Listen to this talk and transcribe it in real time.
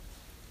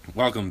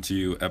Welcome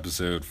to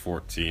episode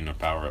 14 of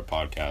Power Up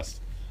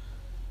Podcast.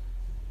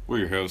 We're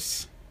your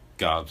hosts,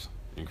 Gobs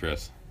and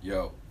Chris.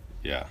 Yo.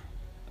 Yeah.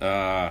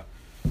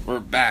 We're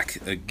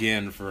back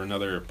again for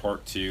another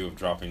part 2 of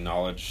Dropping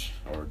Knowledge,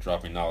 or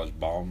Dropping Knowledge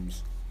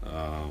Bombs.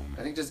 I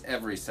think just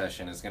every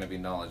session is going to be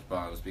knowledge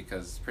bombs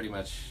because pretty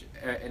much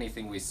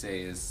anything we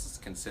say is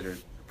considered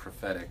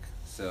prophetic.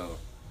 So,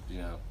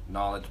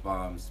 knowledge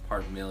bombs,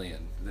 part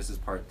million. This is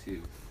part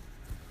 2.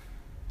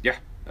 Yeah,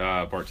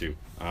 part 2.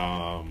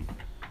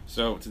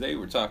 So today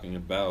we're talking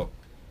about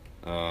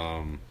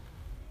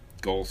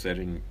goal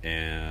setting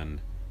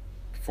and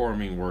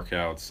performing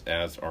workouts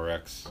as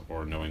RX,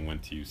 or knowing when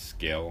to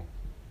scale.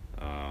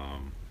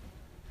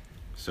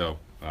 So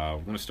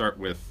we're going to start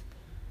with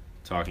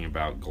talking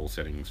about goal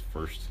settings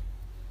first.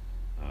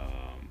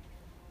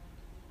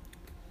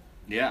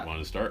 Yeah. Want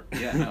to start?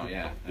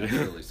 Yeah,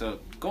 absolutely. So,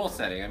 goal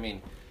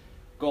setting,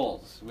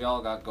 goals. We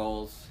all got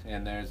goals,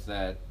 and there's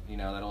that,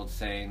 that old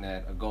saying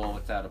that a goal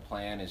without a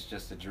plan is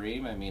just a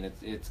dream.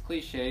 It's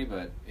cliche,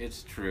 but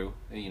it's true.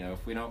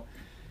 If we don't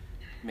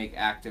make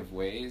active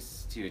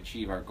ways to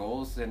achieve our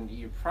goals, then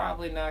you're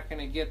probably not going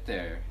to get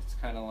there. It's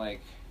kind of like,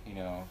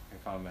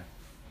 if I'm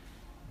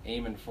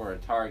aiming for a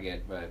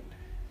target, but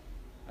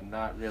I'm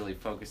not really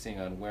focusing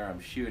on where I'm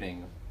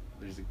shooting,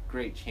 there's a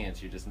great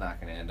chance you're just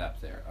not going to end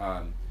up there.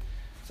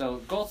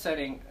 So goal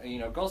setting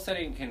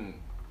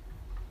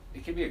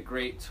can be a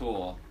great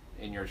tool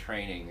in your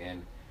training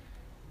and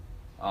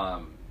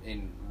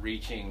in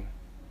reaching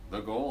the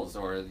goals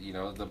or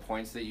the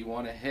points that you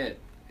want to hit.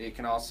 It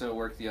can also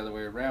work the other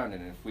way around,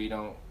 and if we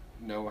don't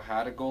know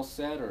how to goal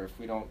set, or if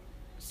we don't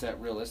set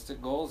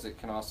realistic goals, it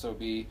can also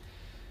be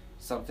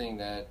something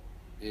that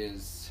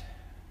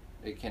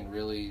it can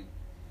really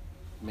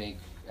make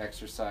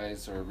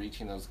exercise or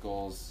reaching those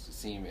goals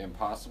seem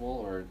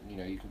impossible, or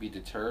you can be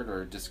deterred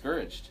or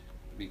discouraged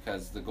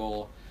because the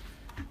goal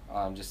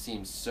just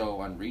seems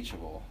so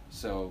unreachable.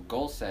 So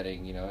goal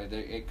setting,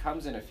 it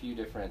comes in a few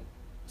different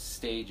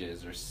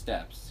stages or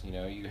steps.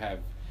 You have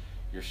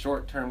your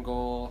short-term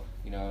goal,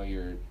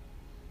 your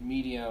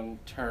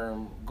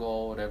medium-term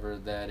goal, whatever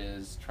that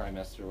is,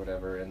 trimester,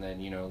 whatever, and then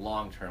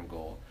long-term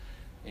goal.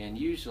 And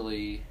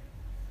usually,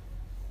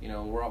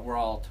 we're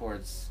all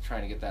towards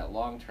trying to get that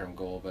long-term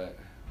goal, but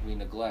we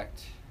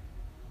neglect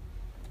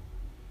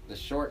the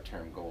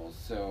short-term goals.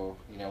 So,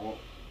 when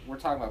we're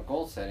talking about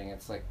goal setting,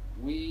 it's like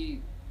we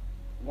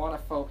want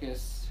to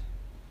focus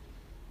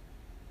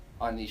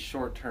on these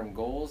short-term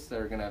goals that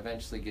are going to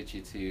eventually get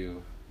you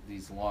to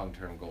these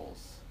long-term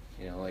goals.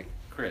 Like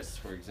Chris,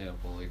 for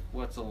example,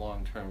 what's a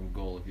long-term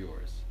goal of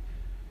yours?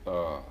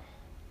 I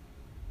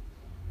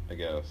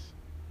guess.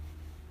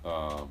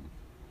 I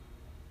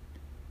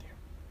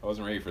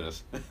wasn't ready for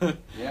this.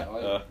 Yeah,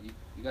 well,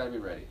 you got to be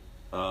ready.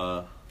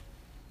 I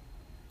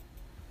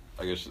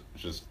guess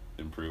just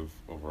improve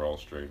overall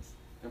strength.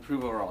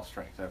 Improve overall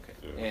strength, okay.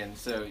 Yeah. And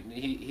so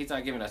he's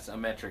not giving us a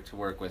metric to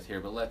work with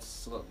here, but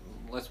let's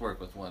work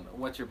with one.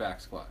 What's your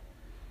back squat?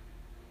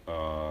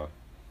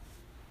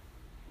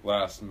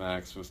 Last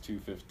max was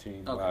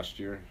 215 last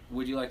year.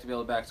 Would you like to be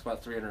able to back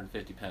squat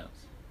 350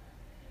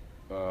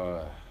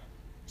 pounds?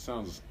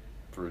 Sounds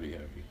pretty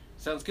heavy.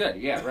 Sounds good.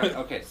 Yeah, right.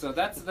 Okay, so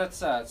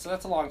that's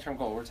a long-term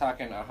goal. We're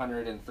talking a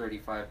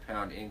 135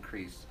 pound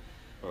increase,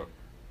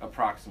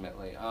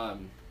 approximately.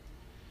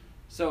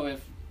 So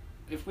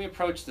if we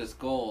approach this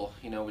goal,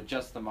 with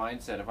just the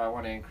mindset, if I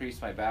want to increase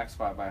my back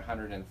squat by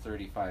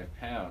 135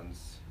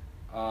 pounds,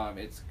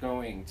 it's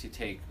going to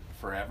take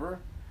forever,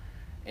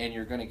 and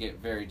you're going to get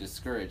very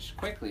discouraged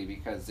quickly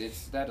because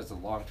that is a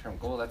long-term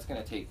goal. That's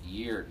going to take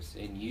years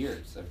and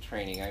years of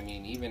training.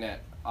 Even at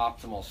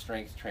optimal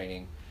strength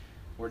training,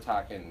 we're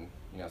talking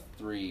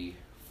 3-4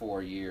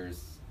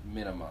 years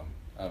minimum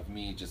of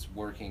me just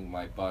working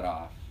my butt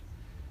off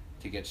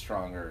to get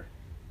stronger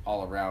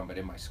all around, but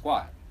in my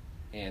squat.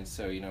 And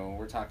so,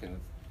 we're talking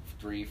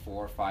 3,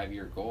 4, 5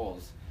 year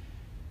goals.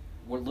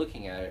 We're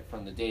looking at it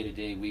from the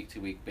day-to-day,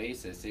 week-to-week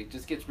basis. It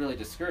just gets really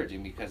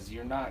discouraging because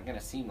you're not going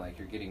to seem like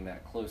you're getting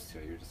that close to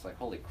it. You're just like,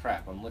 holy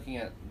crap, I'm looking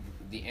at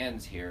the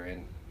ends here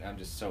and I'm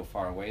just so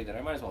far away that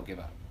I might as well give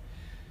up.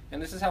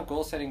 And this is how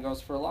goal setting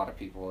goes for a lot of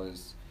people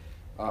is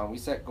we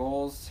set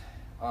goals,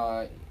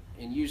 and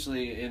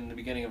usually in the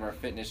beginning of our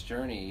fitness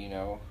journey,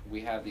 we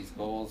have these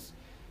goals.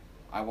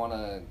 I want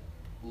to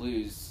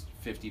lose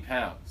 50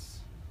 pounds.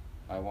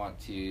 I want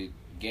to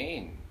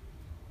gain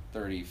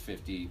 30,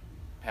 50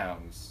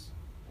 pounds,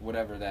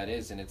 whatever that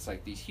is. And it's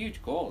like these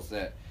huge goals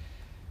that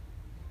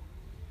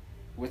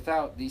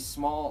without these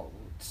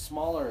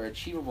smaller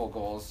achievable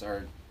goals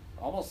are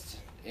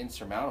almost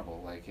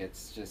insurmountable. Like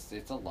it's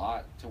a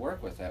lot to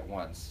work with at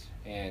once.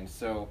 And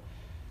so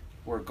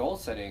where goal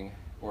setting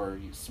or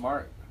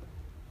smart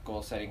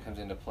goal setting comes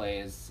into play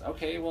is,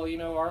 okay, well,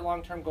 our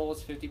long-term goal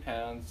is 50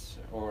 pounds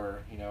or,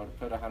 to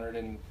put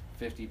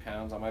 150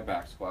 pounds on my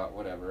back squat,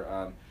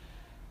 whatever.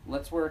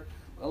 Let's work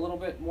a little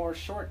bit more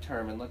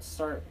short-term, and let's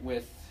start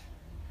with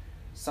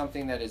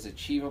something that is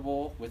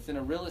achievable within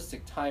a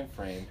realistic time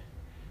frame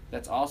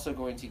that's also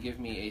going to give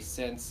me a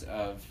sense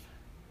of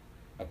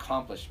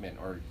accomplishment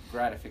or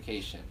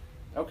gratification.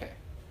 Okay,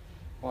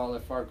 well,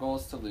 if our goal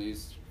is to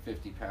lose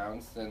 50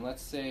 pounds, then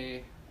let's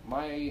say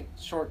my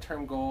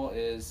short-term goal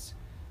is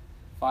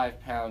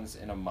 5 pounds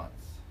in a month,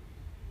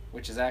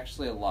 which is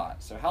actually a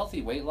lot. So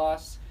healthy weight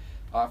loss,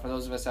 for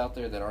those of us out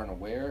there that aren't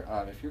aware,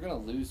 if you're going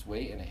to lose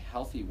weight in a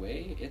healthy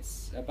way,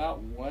 it's about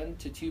 1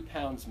 to 2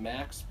 pounds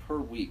max per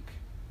week.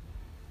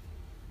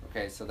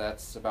 Okay, so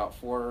that's about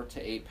 4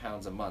 to 8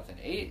 pounds a month. And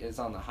 8 is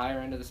on the higher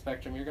end of the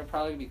spectrum. You're going to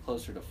probably be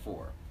closer to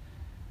 4.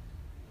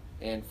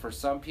 And for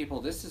some people,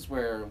 this is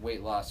where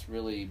weight loss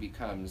really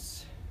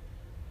becomes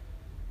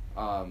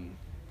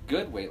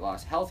good weight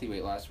loss, healthy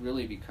weight loss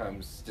really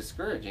becomes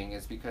discouraging,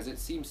 is because it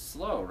seems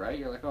slow, right?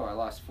 You're like, oh, I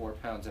lost 4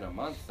 pounds in a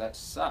month. That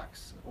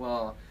sucks.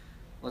 Well,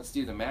 let's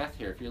do the math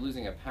here. If you're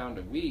losing a pound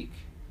a week,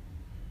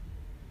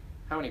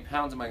 how many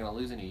pounds am I going to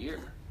lose in a year?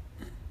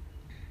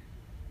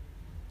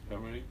 How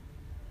many?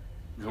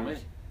 How many?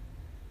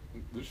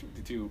 There's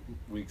 52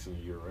 weeks in a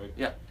year, right?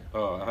 Yeah.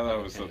 Oh,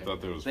 I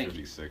thought there was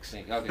 56.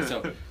 Okay,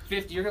 so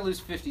 50. You're going to lose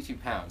 52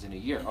 pounds in a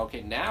year.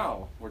 Okay,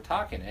 now we're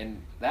talking,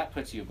 and that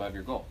puts you above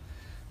your goal.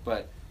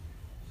 But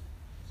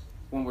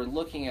when we're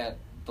looking at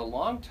the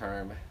long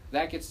term,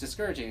 that gets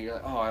discouraging. You're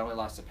like, oh, I only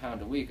lost a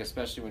pound a week,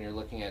 especially when you're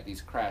looking at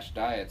these crash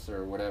diets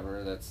or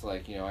whatever. That's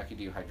like, I could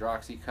do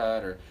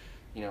hydroxycut or,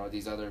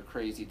 these other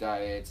crazy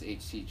diets,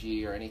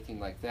 HCG or anything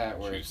like that,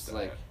 where Juice it's diet.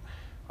 like,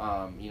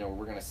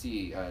 we're going to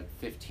see a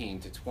 15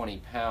 to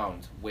 20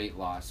 pound weight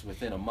loss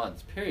within a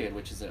month period,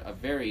 which is a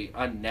very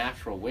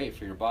unnatural way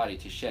for your body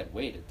to shed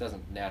weight. It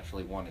doesn't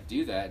naturally want to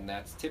do that, and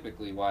that's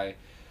typically why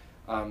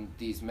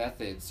these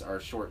methods are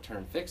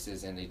short-term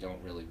fixes and they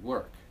don't really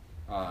work.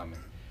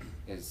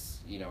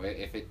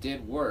 If it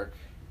did work,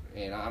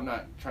 and I'm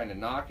not trying to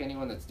knock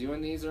anyone that's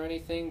doing these or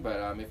anything, but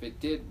if it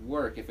did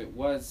work, if it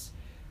was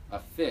a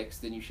fix,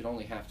 then you should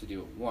only have to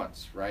do it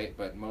once, right?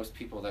 But most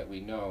people that we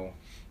know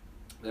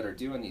that are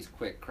doing these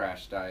quick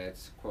crash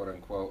diets, quote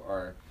unquote,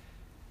 are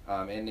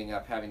ending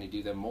up having to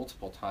do them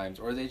multiple times,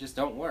 or they just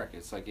don't work.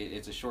 It's like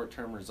it's a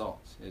short-term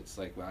result. It's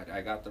like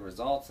I got the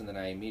results and then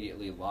I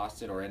immediately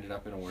lost it or ended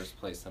up in a worse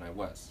place than I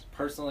was.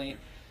 Personally,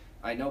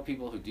 I know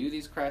people who do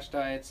these crash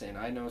diets, and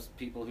I know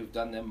people who've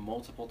done them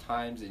multiple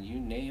times, and you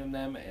name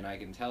them and I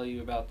can tell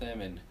you about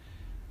them and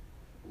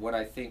what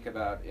I think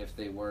about if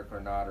they work or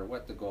not, or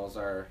what the goals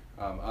are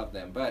of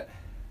them. But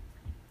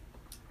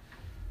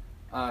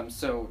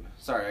so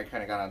sorry, I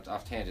kind of got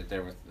off tangent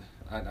there with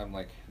I'm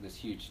like this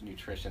huge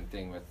nutrition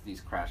thing with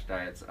these crash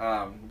diets.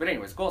 But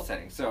anyways, goal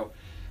setting. So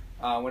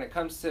when it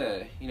comes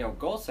to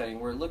goal setting,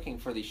 we're looking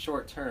for these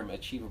short-term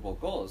achievable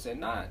goals, and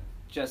not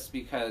just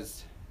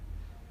because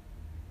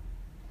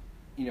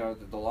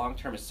the long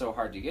term is so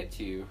hard to get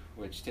to,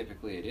 which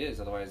typically it is.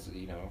 Otherwise,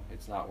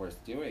 it's not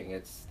worth doing.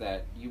 It's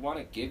that you want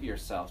to give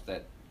yourself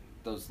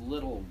those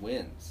little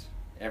wins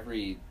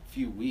every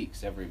few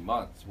weeks, every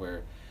month,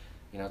 where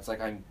it's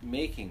like I'm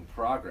making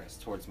progress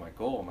towards my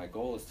goal. My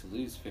goal is to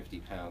lose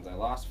 50 pounds. I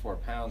lost 4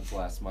 pounds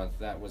last month.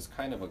 That was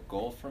kind of a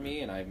goal for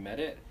me, and I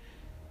met it.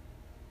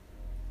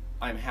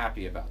 I'm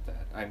happy about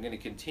that. I'm going to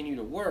continue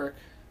to work,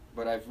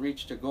 but I've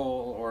reached a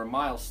goal or a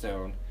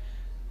milestone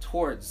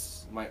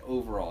towards my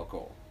overall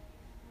goal.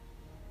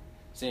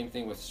 Same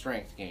thing with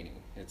strength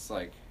gaining. It's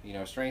like,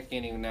 strength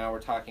gaining, now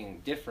we're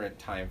talking different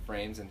time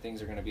frames, and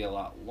things are going to be a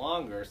lot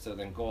longer. So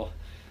then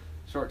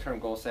short-term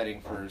goal setting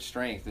for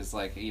strength is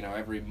like,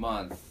 every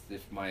month,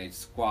 if my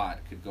squat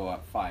could go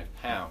up 5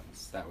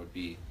 pounds, that would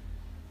be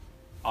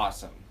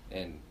awesome.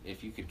 And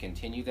if you could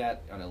continue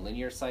that on a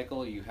linear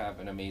cycle, you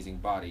have an amazing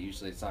body.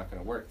 Usually it's not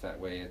going to work that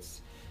way.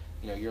 It's,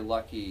 you're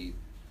lucky.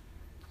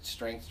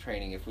 Strength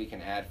training, if we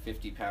can add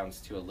 50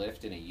 pounds to a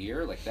lift in a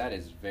year, like that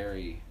is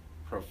very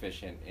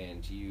proficient,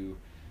 and you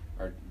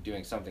are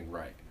doing something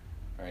right.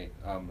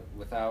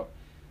 Without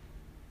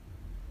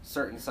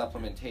certain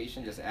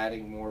supplementation, just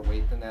adding more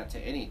weight than that to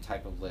any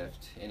type of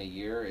lift in a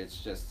year,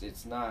 it's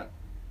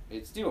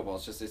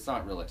doable. It's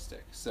not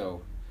realistic.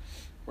 So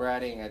we're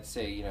adding, I'd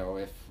say,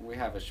 if we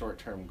have a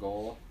short-term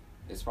goal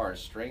as far as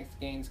strength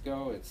gains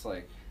go, it's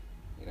like,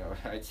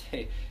 I'd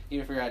say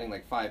even if you're adding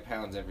like 5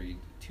 pounds every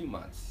 2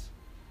 months,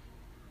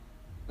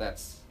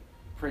 that's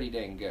pretty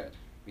dang good,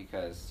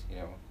 because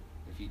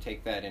if you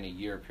take that in a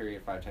year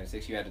period, 5 times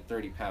 6, you added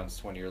 30 pounds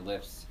to one of your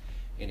lifts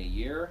in a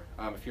year.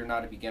 If you're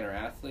not a beginner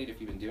athlete, if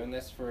you've been doing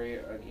this for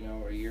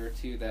a year or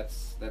two,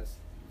 that's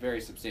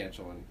very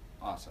substantial and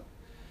awesome.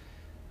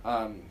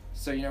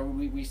 So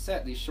we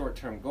set these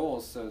short-term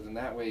goals, so then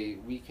that way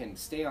we can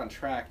stay on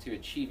track to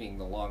achieving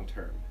the long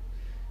term.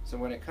 So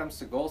when it comes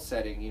to goal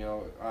setting,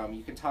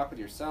 you can talk with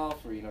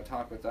yourself, or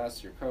talk with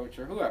us, your coach,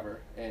 or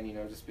whoever, and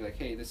just be like,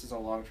 hey, this is a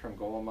long-term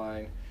goal of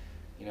mine.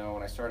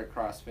 When I started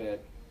CrossFit,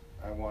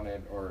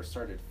 or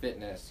started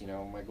fitness,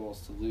 my goal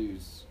is to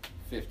lose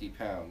 50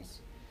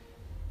 pounds.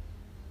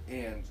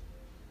 And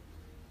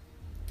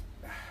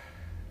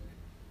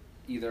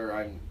either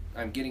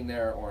I'm getting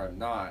there or I'm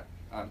not.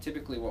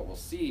 Typically what we'll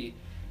see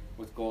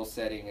with goal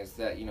setting is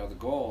that,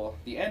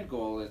 the end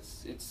goal,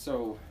 it's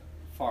so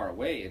far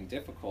away and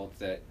difficult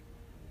that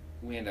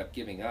we end up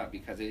giving up,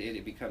 because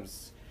it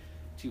becomes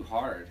too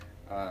hard.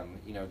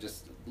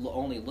 Just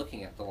only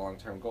looking at the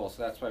long-term goal.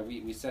 So that's why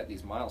we set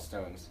these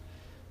milestones.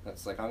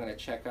 That's like, I'm going to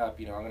check up,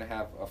 I'm going to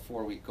have a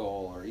 4-week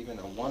goal or even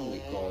a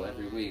 1-week goal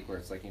every week where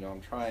it's like,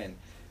 I'm trying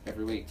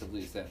every week to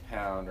lose that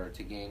pound or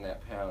to gain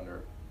that pound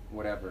or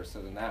whatever.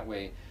 So then that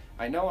way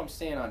I know I'm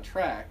staying on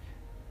track,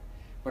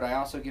 but I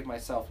also give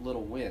myself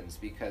little wins,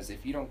 because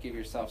if you don't give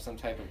yourself some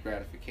type of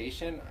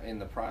gratification in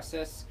the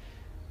process,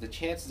 the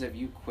chances of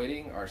you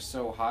quitting are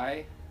so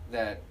high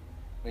that,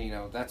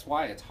 that's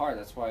why it's hard.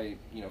 That's why,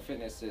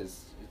 fitness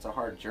it's a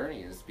hard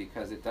journey, is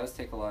because it does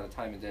take a lot of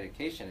time and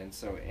dedication. And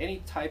so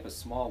any type of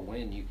small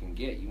win you can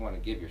get, you want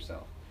to give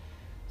yourself.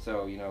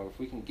 So, if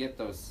we can get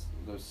those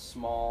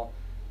small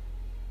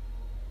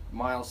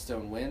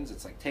milestone wins,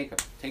 it's like, take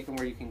them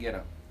where you can get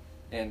them.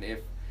 And if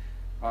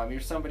you're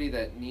somebody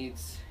that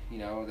needs,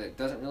 that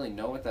doesn't really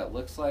know what that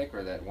looks like,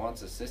 or that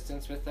wants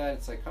assistance with that,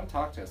 it's like, come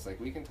talk to us. Like,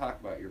 we can talk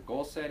about your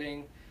goal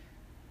setting,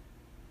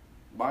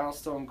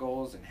 milestone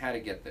goals, and how to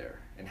get there,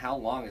 and how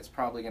long it's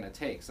probably going to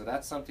take. So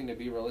that's something to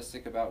be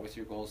realistic about with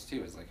your goals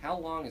too, is like, how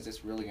long is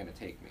this really going to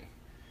take me?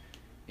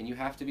 And you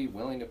have to be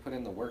willing to put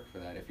in the work for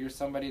that. If you're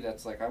somebody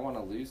that's like, I want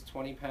to lose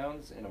 20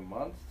 pounds in a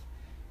month,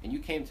 and you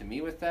came to me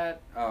with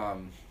that,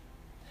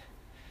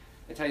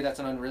 I tell you that's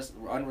an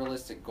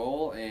unrealistic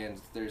goal,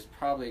 and there's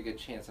probably a good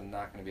chance I'm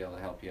not going to be able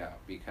to help you out,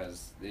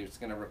 because it's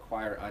going to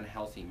require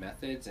unhealthy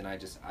methods, and I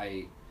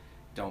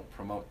don't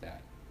promote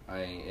that. I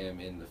am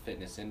in the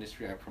fitness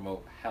industry. I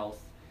promote health,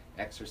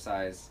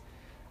 exercise.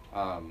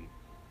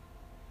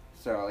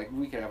 So like,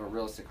 we could have a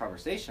realistic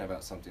conversation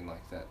about something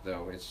like that,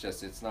 though.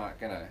 It's not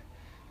gonna,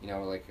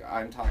 like,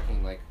 I'm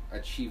talking like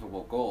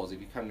achievable goals.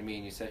 If you come to me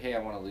and you said, hey, I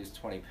want to lose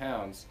 20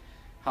 pounds,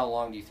 how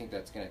long do you think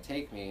that's going to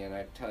take me? And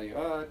I tell you,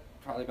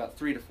 probably about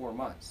 3 to 4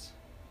 months.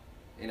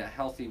 In a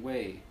healthy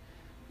way,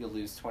 you'll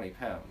lose 20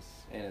 pounds.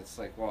 And it's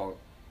like, well,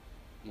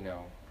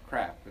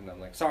 crap. And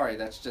I'm like, sorry,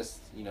 that's just,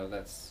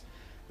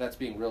 that's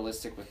being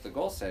realistic with the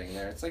goal setting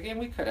there. It's like, and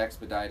we could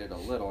expedite it a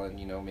little and,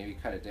 maybe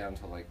cut it down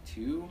to like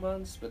 2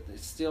 months, but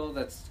it's still,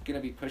 that's going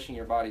to be pushing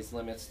your body's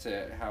limits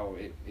to how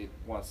it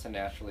wants to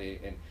naturally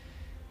and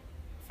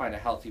find a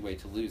healthy way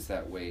to lose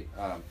that weight.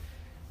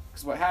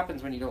 Because what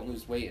happens when you don't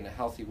lose weight in a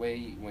healthy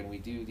way, when we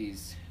do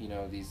these,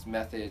 these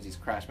methods, these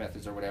crash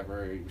methods or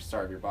whatever, you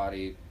starve your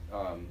body,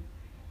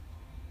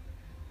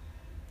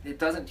 it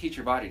doesn't teach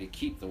your body to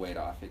keep the weight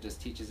off. It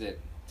just teaches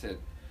it to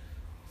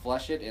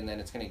flush it, and then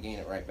it's going to gain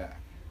it right back.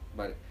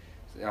 But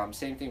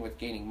same thing with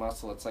gaining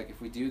muscle. It's like, if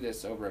we do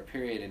this over a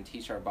period and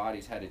teach our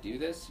bodies how to do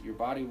this, your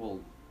body will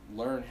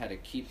learn how to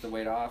keep the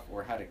weight off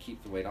or how to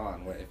keep the weight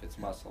on if it's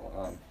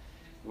muscle.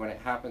 When it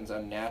happens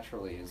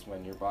unnaturally is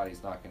when your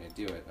body's not going to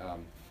do it.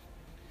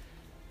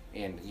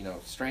 And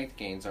strength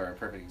gains are a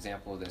perfect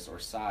example of this, or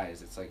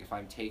size. It's like, if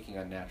I'm taking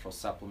unnatural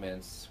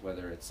supplements,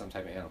 whether it's some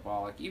type of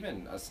anabolic,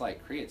 even a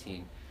slight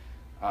creatine,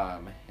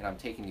 and I'm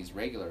taking these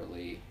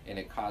regularly, and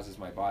it causes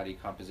my body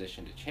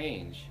composition to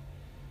change,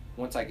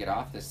 once I get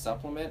off this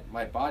supplement,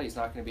 my body's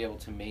not going to be able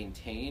to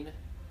maintain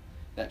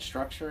that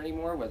structure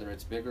anymore, whether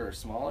it's bigger or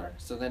smaller.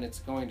 So then it's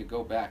going to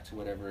go back to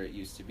whatever it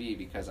used to be,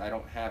 because I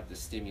don't have the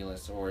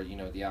stimulus or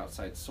the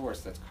outside source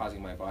that's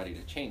causing my body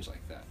to change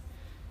like that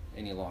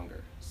any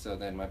longer. So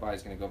then my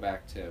body's going to go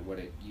back to what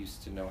it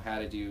used to know how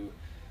to do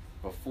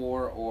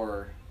before,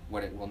 or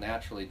what it will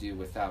naturally do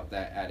without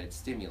that added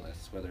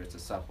stimulus, whether it's a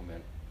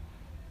supplement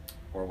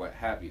or what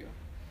have you.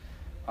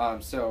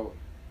 So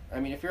I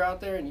mean, if you're out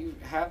there and you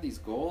have these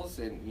goals,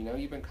 and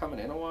you've been coming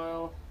in a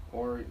while,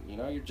 or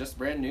you're just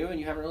brand new and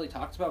you haven't really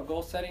talked about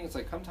goal setting, it's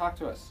like, come talk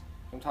to us.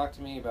 Come talk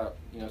to me about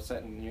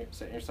setting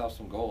yourself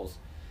some goals.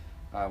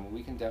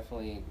 We can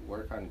definitely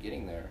work on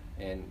getting there.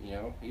 And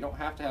you don't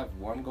have to have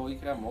one goal. You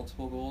can have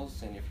multiple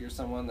goals. And if you're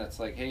someone that's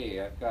like, hey,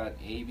 I've got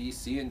A, B,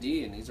 C, and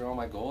D, and these are all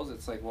my goals,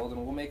 it's like, well,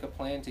 then we'll make a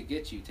plan to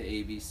get you to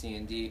A, B, C,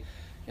 and D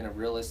in a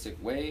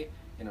realistic way,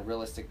 in a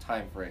realistic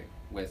time frame,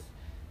 with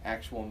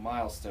actual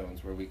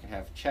milestones where we can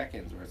have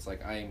check-ins where it's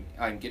like,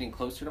 I'm getting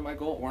closer to my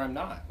goal, or I'm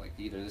not. Like,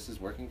 either this is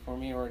working for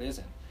me or it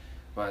isn't.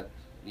 But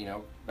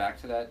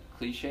back to that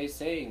cliche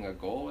saying, a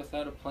goal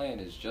without a plan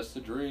is just a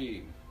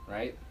dream,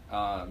 right?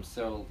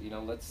 So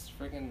let's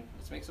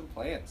make some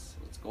plans.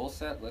 Let's goal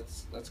set.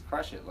 Let's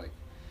crush it. Like,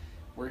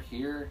 we're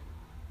here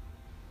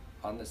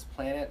on this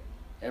planet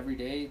every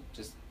day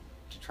just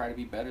to try to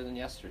be better than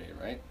yesterday,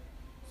 right?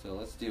 So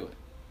let's do it.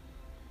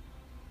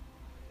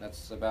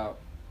 That's about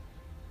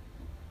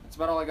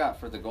all I got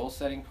for the goal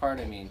setting part.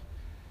 I mean,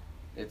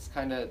 it's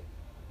kind of,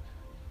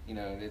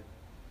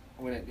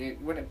 when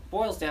it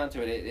boils down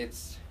to it,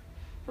 it's,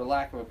 for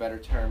lack of a better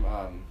term,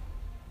 I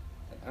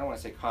don't want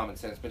to say common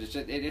sense, but it's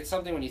just, it's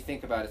something when you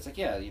think about it, it's like,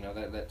 yeah,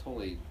 that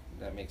totally,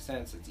 that makes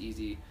sense. It's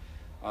easy.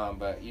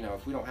 But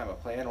if we don't have a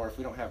plan, or if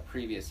we don't have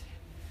previous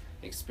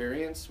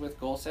experience with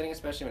goal setting,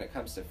 especially when it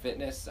comes to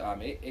fitness,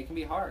 it can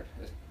be hard.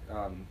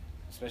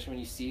 Especially when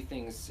you see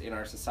things in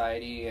our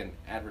society and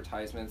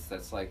advertisements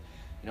that's like,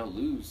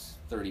 lose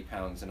 30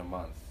 pounds in a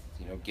month,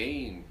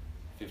 gain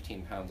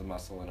 15 pounds of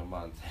muscle in a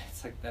month.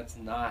 It's like, that's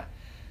not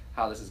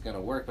how this is going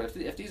to work. But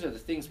if these are the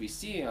things we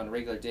see on a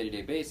regular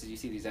day-to-day basis, you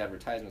see these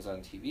advertisements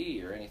on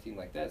TV or anything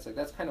like that, it's like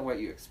that's kind of what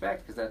you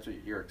expect because that's what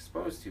you're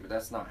exposed to, but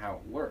that's not how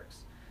it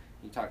works.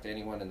 You talk to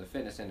anyone in the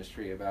fitness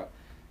industry about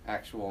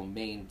actual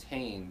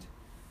maintained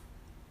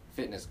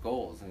fitness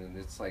goals, and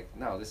it's like,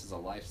 no, this is a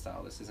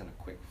lifestyle. This isn't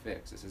a quick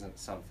fix. This isn't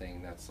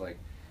something that's like,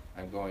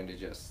 I'm going to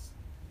just,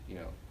 you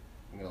know,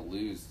 I'm going to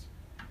lose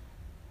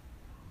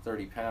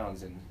 30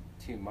 pounds in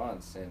 2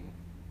 months and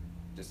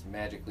just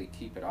magically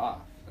keep it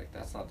off. Like,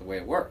 that's not the way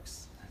it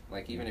works.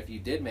 Like, even if you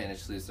did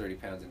manage to lose 30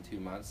 pounds in 2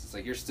 months, it's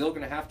like you're still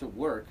going to have to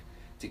work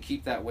to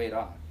keep that weight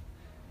off.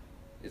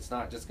 It's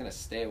not just going to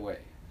stay away.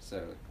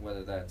 So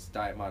whether that's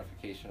diet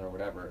modification or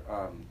whatever.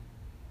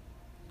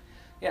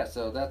 Yeah,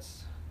 so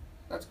that's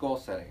goal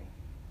setting.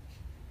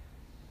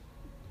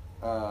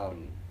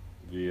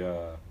 Do you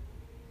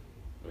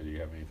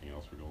have anything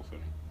else for goal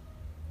setting?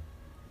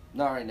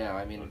 Not right now.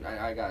 I mean,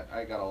 I got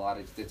a lot.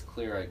 It's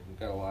clear I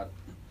got a lot.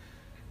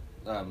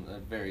 A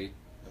very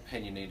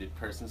opinionated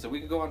person, so we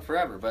could go on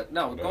forever. But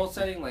no, goal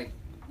setting, like,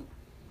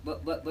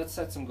 let's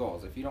set some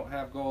goals. If you don't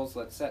have goals,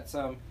 let's set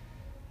some.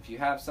 If you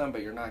have some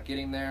but you're not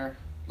getting there,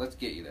 let's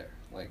get you there.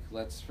 Like,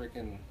 let's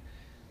freaking,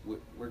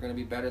 we're going to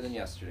be better than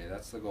yesterday.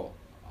 That's the goal.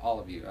 All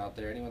of you out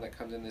there, anyone that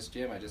comes in this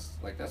gym, I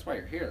just, like, that's why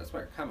you're here. That's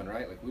why you're coming,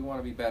 right? Like, we want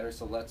to be better,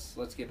 so let's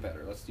get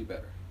better. Let's do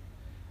better.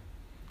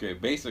 Okay,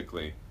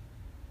 basically,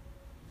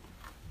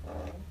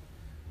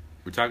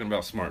 we're talking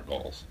about SMART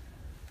goals.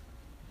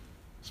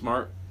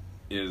 SMART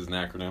is an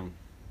acronym.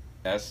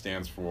 S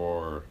stands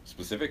for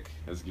specific.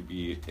 This could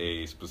be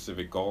a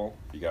specific goal.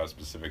 If you got a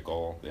specific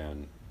goal,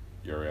 then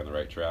you're on the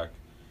right track.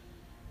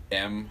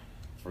 M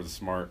for the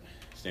SMART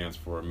stands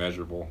for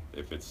measurable.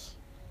 If it's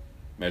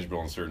measurable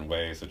in a certain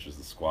way, such as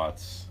the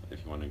squats,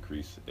 if you want to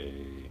increase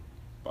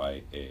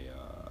by a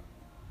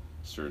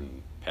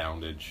certain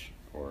poundage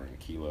or in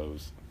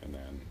kilos, and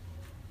then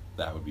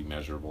that would be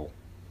measurable.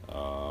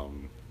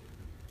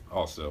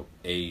 Also,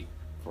 A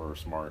for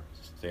SMART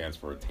stands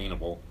for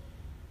attainable.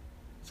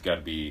 It's got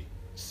to be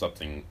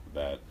something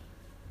that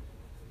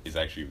is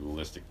actually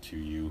realistic to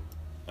you,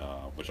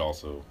 which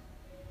also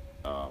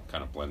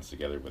kind of blends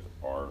together with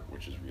R,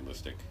 which is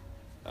realistic.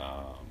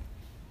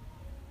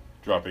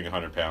 Dropping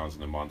 100 pounds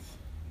in a month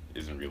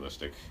isn't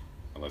realistic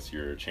unless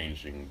you're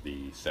changing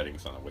the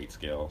settings on a weight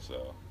scale.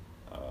 So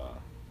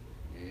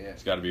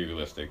it's got to be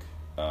realistic.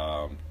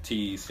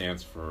 T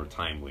stands for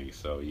timely,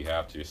 so you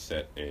have to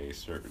set a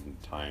certain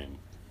time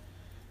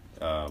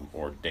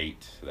or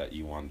date that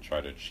you want to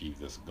try to achieve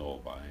this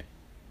goal by.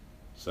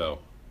 So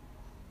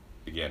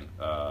again,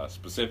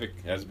 specific,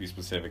 it has to be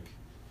specific,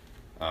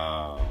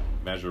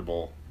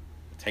 measurable,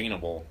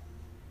 attainable,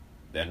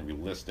 then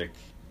realistic,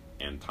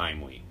 and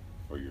timely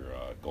for your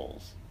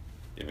goals.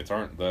 If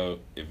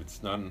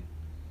it's none,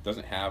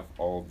 doesn't have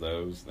all of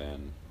those,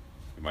 then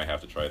you might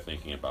have to try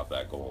thinking about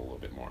that goal a little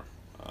bit more.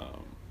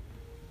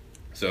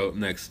 So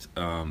next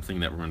thing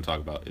that we're going to talk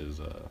about is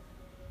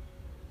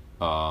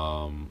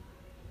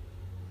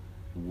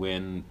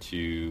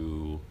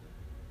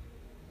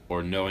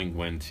knowing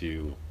when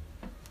to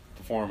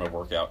perform a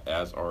workout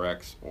as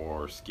RX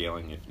or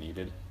scaling if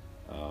needed.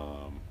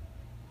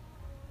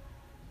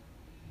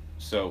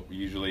 So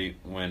usually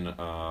when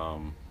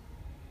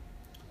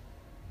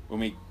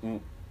we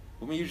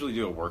usually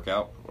do a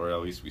workout, or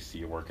at least we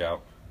see a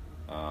workout,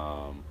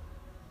 a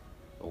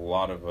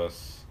lot of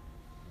us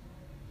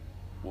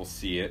will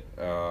see it,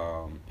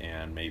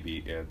 and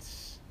maybe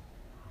it's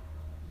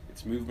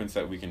movements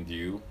that we can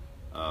do,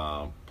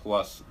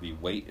 plus the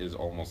weight is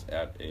almost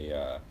at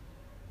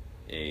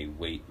a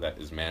weight that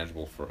is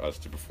manageable for us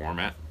to perform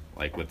at.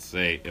 Like, let's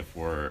say if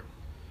we're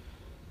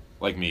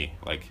like me,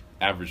 like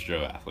average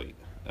Joe athlete,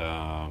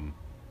 I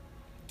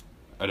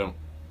don't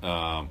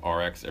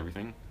RX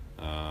everything.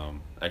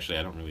 Actually,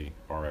 I don't really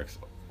RX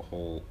a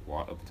whole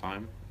lot of the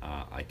time.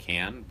 I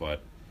can,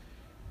 but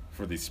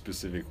for the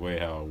specific way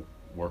how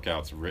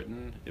workout's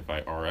written, if I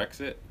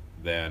RX it,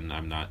 then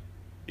I'm not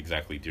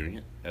exactly doing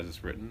it as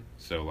it's written.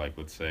 So, like,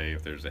 let's say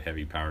if there's a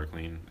heavy power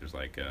clean, there's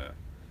like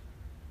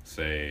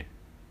say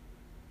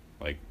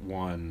like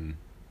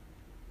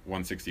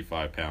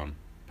 165 pound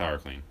power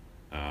clean,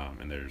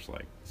 and there's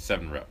like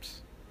 7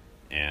 reps,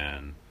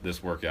 and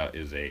this workout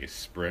is a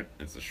sprint.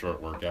 It's a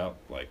short workout,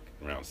 like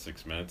around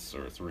 6 minutes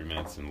or 3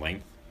 minutes in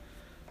length,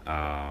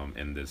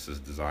 and this is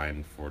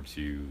designed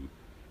to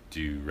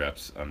do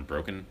reps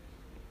unbroken.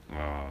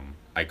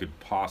 I could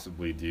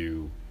possibly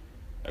do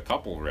a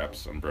couple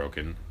reps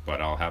unbroken,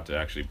 but I'll have to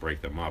actually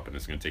break them up, and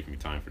it's going to take me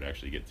time to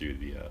actually get through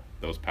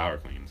those power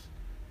cleans.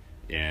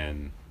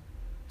 And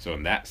so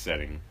in that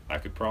setting, I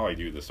could probably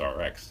do this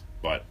RX,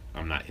 but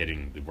I'm not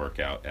hitting the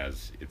workout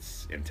as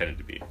it's intended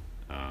to be.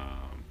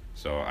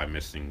 So I'm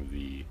missing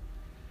the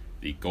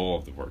goal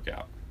of the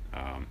workout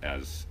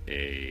as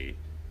a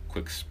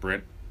quick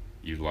sprint,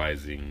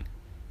 utilizing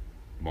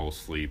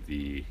mostly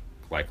the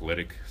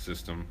glycolytic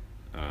system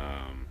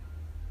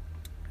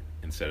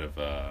instead of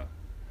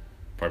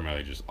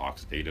primarily just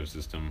oxidative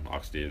system.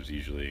 Oxidative is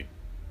usually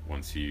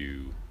once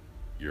you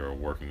you're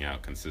working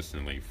out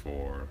consistently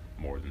for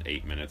more than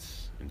 8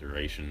 minutes in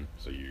duration,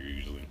 so you're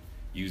usually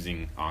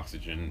using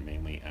oxygen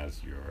mainly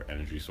as your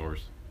energy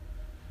source.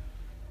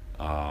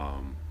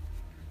 Um,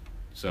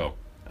 so,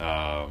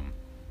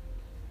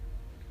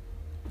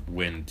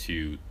 when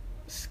to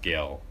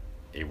scale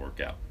a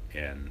workout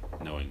and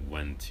knowing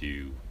when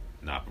to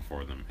not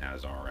perform them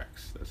as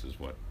RX. This is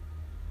what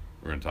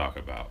we're going to talk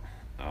about.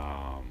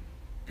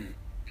 Do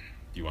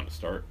you want to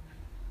start?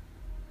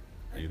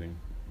 Anything?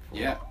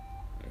 Yeah,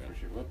 Okay. for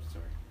sure. Whoops,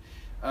 sorry.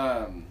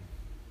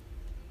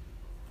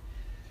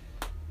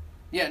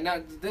 Yeah,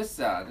 now this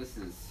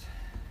is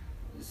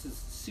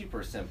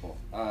super simple.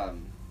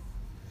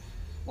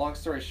 Long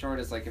story short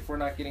is like if we're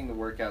not getting the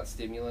workout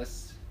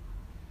stimulus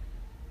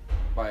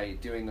by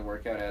doing the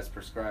workout as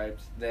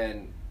prescribed,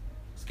 then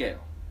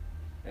scale.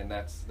 And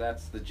that's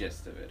the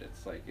gist of it.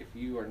 It's like if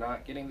you are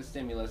not getting the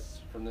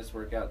stimulus from this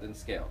workout, then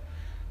scale.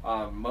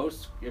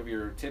 Most of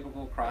your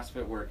typical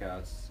CrossFit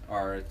workouts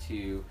are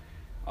to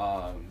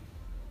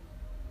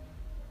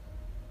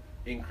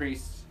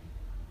increase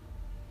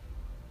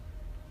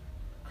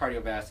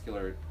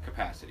cardiovascular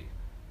capacity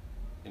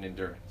and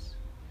endurance.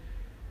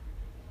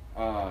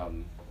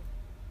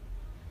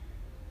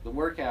 The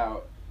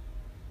workout,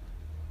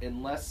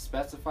 unless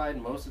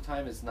specified, most of the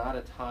time it's not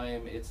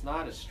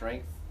a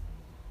strength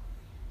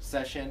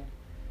session,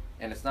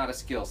 and it's not a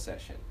skill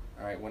session.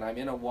 All right, when I'm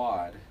in a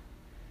WOD,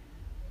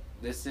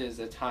 this is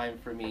a time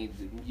for me.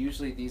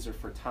 Usually these are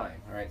for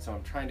time. All right, so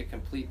I'm trying to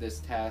complete this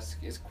task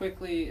as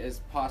quickly as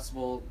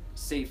possible,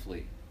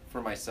 safely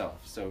for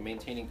myself. So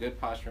maintaining good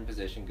posture and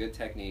position, good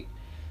technique.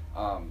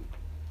 I'm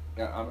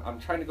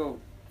trying to go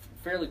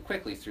fairly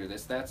quickly through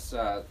this. That's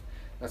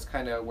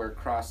kind of where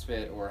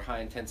CrossFit or high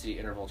intensity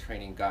interval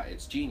training got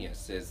its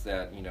genius. Is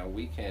that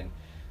we can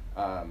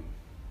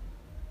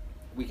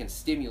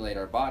stimulate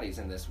our bodies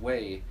in this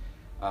way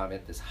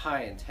at this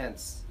high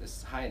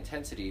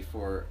intensity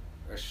for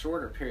a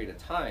shorter period of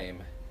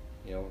time,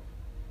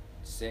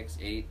 6,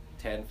 8,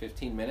 10,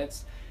 15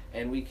 minutes,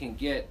 and we can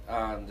get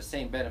the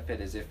same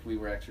benefit as if we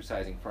were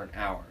exercising for an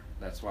hour.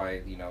 That's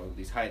why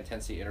these high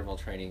intensity interval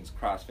trainings,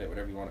 CrossFit,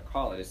 whatever you want to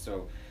call it, is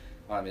so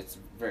it's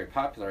very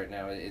popular right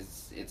now.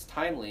 It's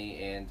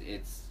timely and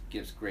it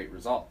gives great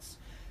results.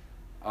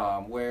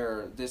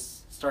 Where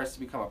this starts to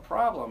become a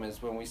problem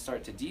is when we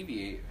start to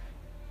deviate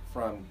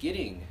from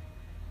getting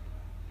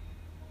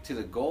to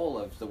the goal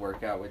of the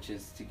workout, which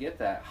is to get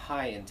that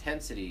high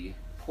intensity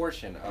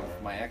portion of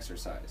my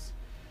exercise.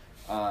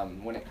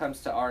 When it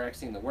comes to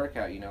RXing the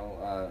workout,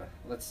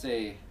 let's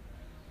say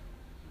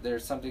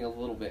there's something a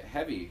little bit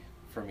heavy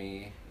for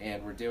me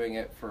and we're doing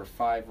it for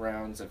 5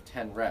 rounds of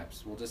 10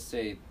 reps. We'll just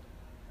say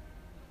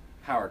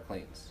power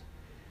cleans.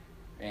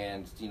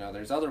 And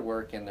there's other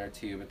work in there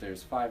too, but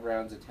there's 5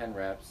 rounds of 10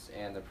 reps,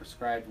 and the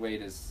prescribed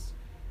weight is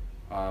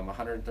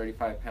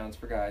 135 pounds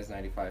for guys,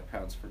 95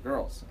 pounds for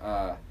girls.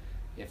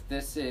 If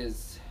this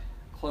is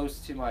close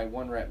to my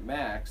 1 rep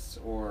max,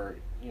 or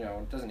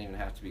it doesn't even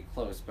have to be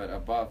close, but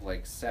above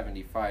like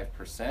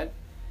 75%,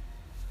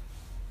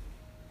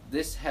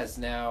 this has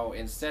now,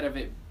 instead of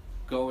it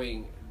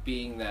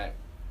being that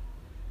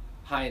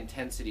high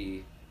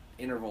intensity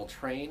interval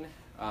train,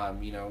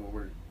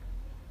 we're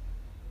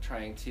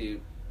trying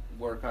to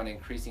work on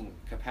increasing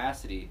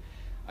capacity.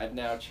 I've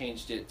now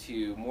changed it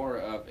to more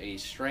of a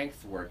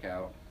strength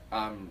workout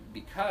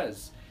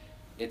because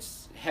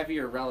it's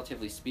heavier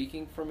relatively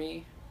speaking for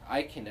me.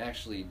 I can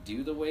actually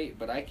do the weight,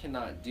 but I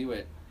cannot do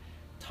it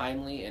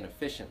timely and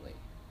efficiently.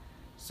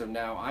 So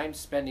now I'm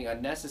spending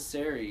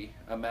unnecessary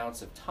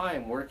amounts of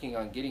time working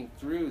on getting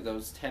through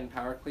those 10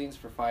 power cleans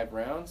for 5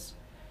 rounds,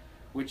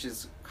 which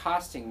is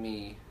costing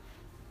me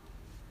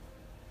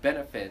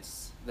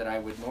benefits that I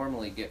would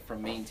normally get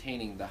from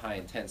maintaining the high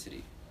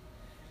intensity.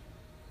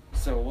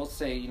 So we'll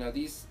say,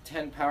 these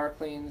 10 power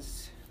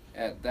cleans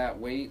at that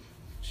weight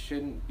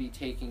shouldn't be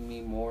taking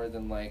me more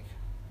than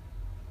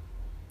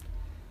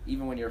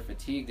even when you're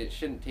fatigued, it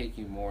shouldn't take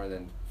you more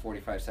than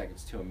 45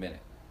 seconds to a minute.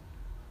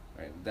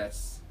 Right?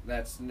 That's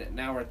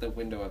now we're at the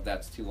window of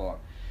that's too long.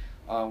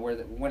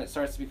 When it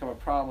starts to become a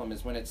problem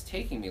is when it's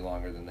taking me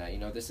longer than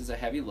that. This is a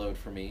heavy load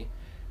for me.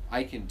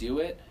 I can do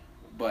it,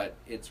 but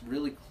it's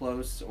really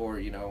close,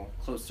 or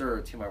closer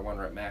to my 1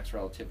 rep max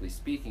relatively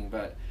speaking,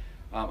 but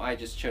I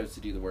just chose to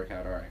do the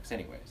workout RX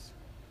anyways.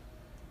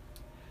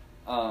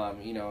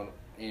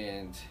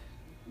 And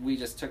we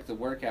just took the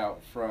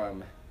workout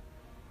from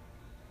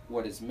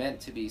what is meant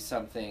to be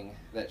something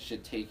that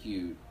should take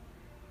you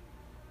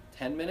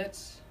 10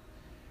 minutes,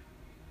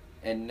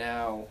 and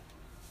now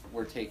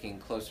we're taking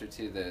closer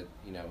to the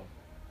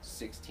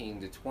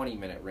 16 to 20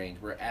 minute range.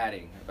 We're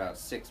adding about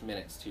 6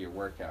 minutes to your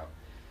workout.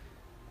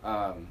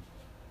 And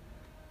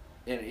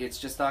it's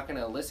just not going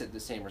to elicit the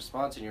same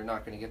response, and you're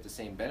not going to get the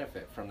same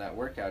benefit from that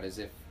workout as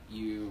if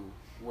you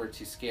were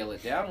to scale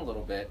it down a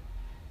little bit,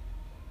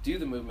 do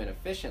the movement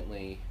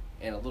efficiently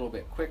and a little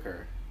bit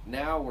quicker.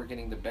 Now we're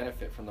getting the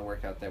benefit from the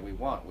workout that we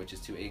want, which is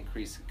to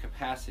increase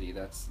capacity.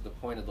 That's the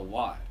point of the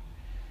WOD.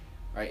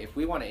 Right? If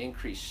we want to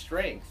increase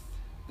strength,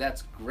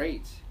 that's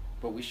great,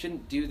 but we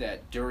shouldn't do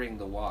that during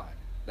the WOD.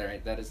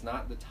 Right? That is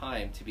not the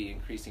time to be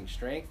increasing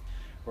strength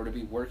or to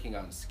be working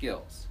on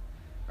skills.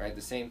 Right?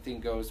 The same thing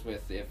goes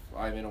with if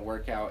I'm in a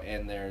workout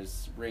and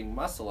there's ring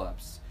muscle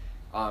ups.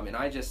 And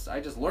I just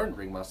learned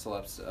ring muscle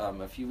ups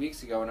a few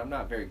weeks ago, and I'm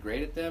not very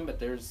great at them, but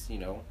there's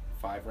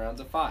 5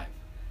 rounds of 5.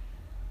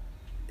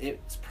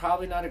 It's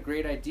probably not a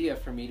great idea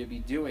for me to be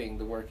doing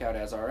the workout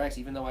as RX,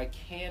 even though I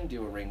can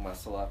do a ring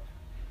muscle up.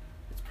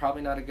 It's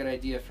probably not a good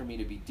idea for me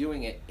to be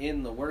doing it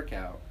in the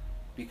workout,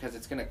 because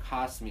it's going to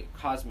cause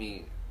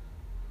me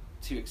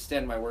to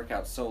extend my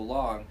workout so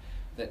long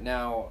that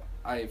now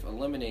I've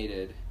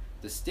eliminated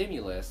the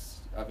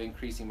stimulus of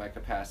increasing my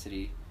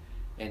capacity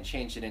and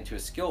changed it into a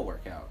skill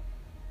workout,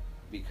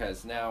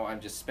 because now I'm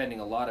just spending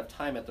a lot of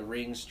time at the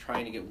rings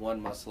trying to get one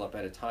muscle up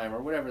at a time,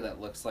 or whatever that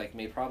looks like,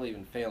 probably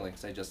even failing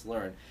because I just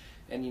learned.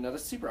 And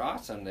that's super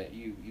awesome that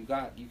you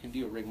can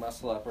do a ring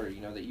muscle up, or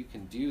that you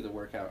can do the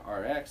workout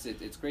RX.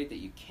 It's great that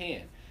you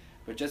can,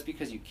 but just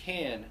because you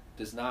can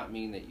does not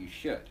mean that you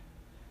should.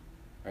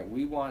 Right?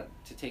 We want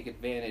to take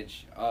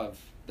advantage of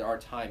our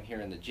time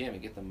here in the gym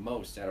and get the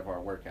most out of our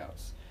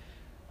workouts.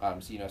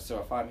 So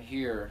if I'm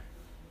here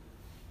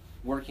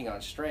working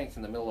on strength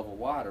in the middle of a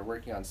WOD, or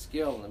working on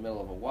skill in the middle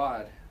of a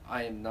WOD,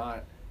 I am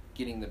not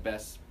getting the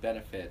best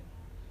benefit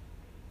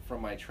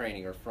from my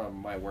training or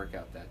from my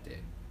workout that day.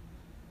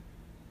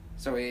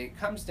 So it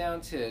comes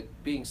down to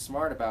being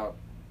smart about,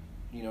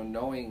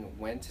 knowing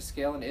when to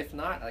scale, and if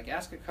not,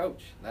 ask a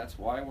coach. That's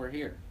why we're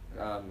here.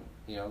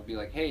 Be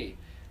like, hey,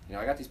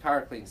 I got these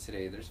power cleans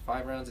today. There's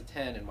 5 rounds of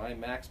 10, and my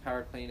max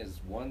power clean is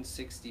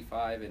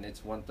 165, and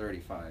it's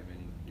 135.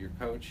 And your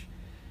coach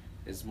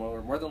is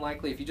more than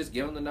likely, if you just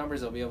give them the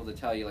numbers, they'll be able to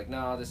tell you,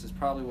 no, this is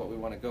probably what we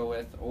want to go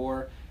with.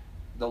 Or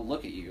they'll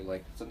look at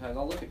you. Sometimes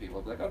I'll look at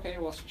people, be like, okay,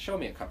 well, show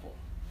me a couple.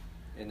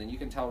 And then you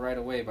can tell right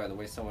away by the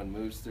way someone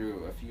moves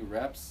through a few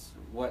reps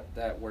what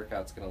that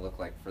workout's going to look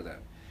like for them.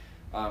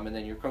 And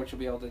then your coach will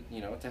be able to,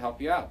 to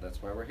help you out.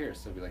 That's why we're here.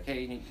 So be like,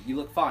 hey, you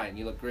look fine.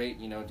 You look great.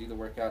 Do the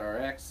workout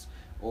RX.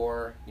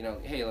 Or,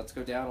 hey, let's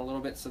go down a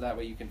little bit so that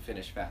way you can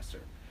finish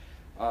faster.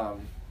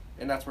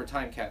 And that's where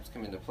time caps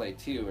come into play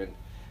too. And,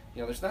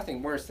 there's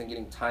nothing worse than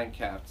getting time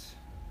capped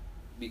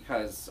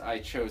because I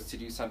chose to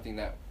do something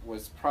that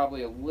was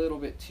probably a little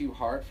bit too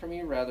hard for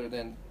me rather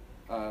than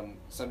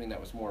something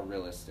that was more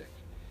realistic.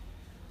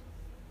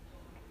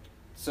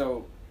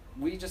 So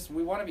we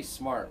want to be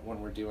smart when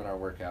we're doing our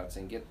workouts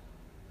and get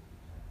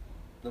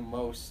the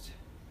most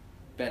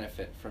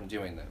benefit from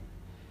doing them.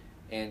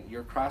 And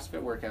your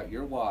CrossFit workout,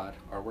 your WOD,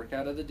 our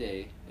workout of the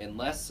day,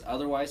 unless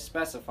otherwise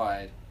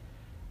specified,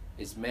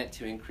 is meant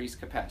to increase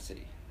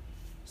capacity.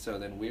 So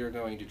then we are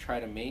going to try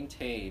to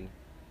maintain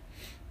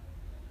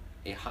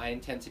a high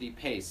intensity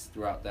pace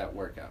throughout that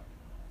workout.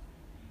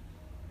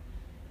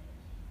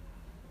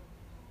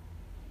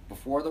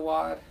 Before the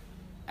WOD,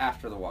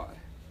 after the WOD.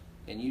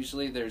 And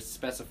usually there's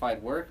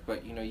specified work,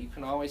 but you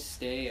can always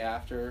stay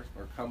after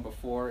or come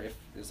before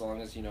as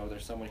long as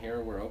there's someone here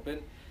or we're open.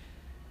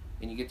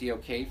 And you get the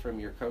okay from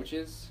your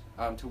coaches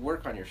to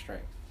work on your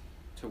strength,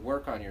 to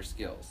work on your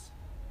skills.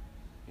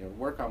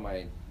 Work on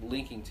my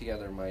linking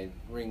together my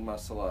ring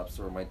muscle ups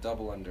or my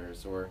double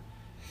unders, or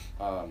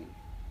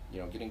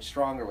getting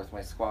stronger with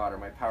my squat or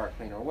my power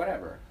clean or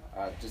whatever.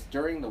 Just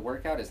during the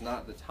workout is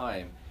not the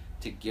time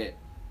to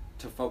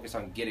focus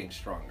on getting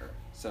stronger.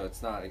 So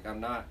it's not I'm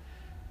not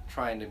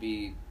trying to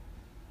be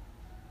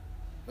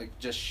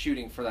just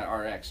shooting for that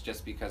RX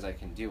just because I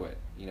can do it.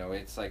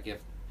 It's like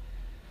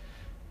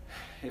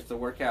if the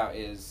workout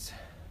is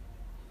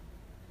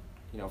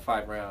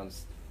 5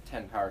 rounds,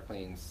 10 power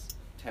cleans,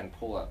 10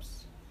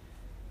 pull-ups,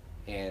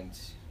 and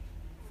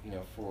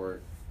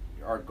for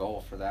our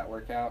goal for that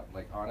workout,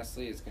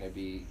 honestly, it's going to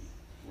be,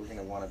 we're going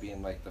to want to be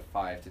in the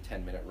 5 to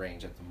 10 minute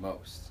range at the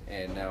most.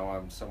 And now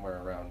I'm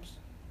somewhere around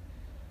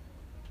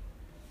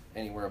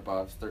anywhere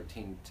above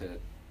 13 to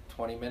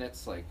 20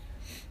 minutes.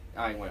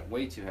 I went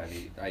way too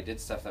heavy. I did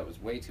stuff that was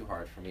way too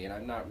hard for me, and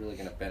I'm not really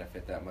going to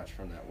benefit that much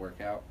from that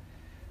workout.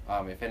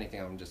 If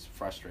anything, I'm just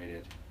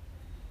frustrated.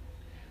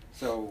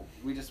 So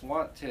we just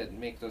want to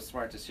make those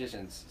smart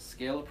decisions,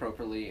 scale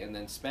appropriately, and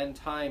then spend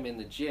time in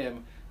the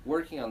gym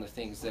working on the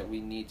things that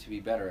we need to be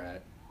better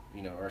at,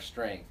 our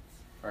strength,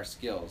 our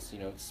skills.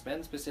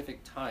 Spend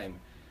specific time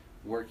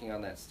working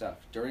on that stuff.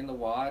 During the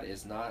WOD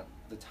is not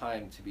the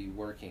time to be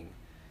working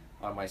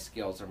on my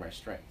skills or my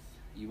strength.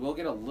 You will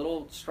get a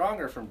little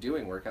stronger from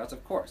doing workouts,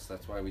 of course.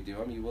 That's why we do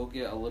them. You will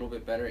get a little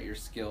bit better at your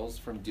skills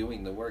from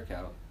doing the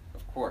workout.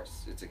 Of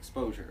course, it's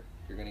exposure.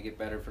 You're going to get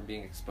better from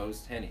being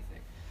exposed to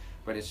anything.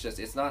 But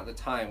it's not the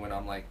time when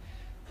I'm like,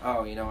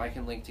 oh, I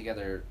can link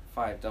together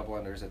 5 double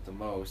unders at the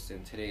most,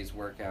 and today's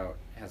workout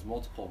has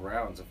multiple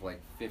rounds of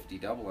 50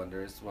 double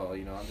unders. Well,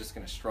 I'm just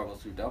going to struggle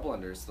through double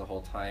unders the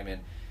whole time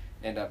and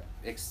end up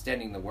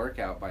extending the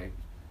workout by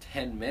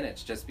 10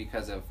 minutes just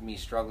because of me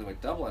struggling with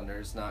double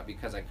unders, not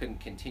because I couldn't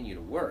continue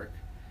to work.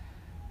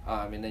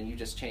 And then you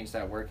just changed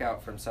that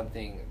workout from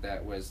something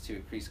that was to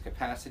increase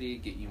capacity,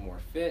 get you more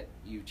fit.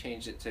 You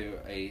changed it to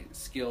a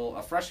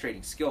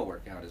frustrating skill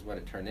workout is what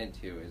it turned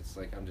into. It's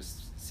I'm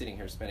just sitting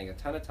here spending a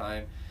ton of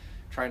time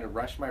trying to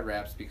rush my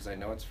reps because I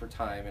know it's for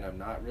time and I'm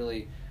not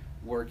really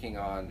working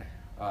on,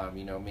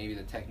 maybe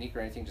the technique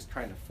or anything, just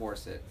trying to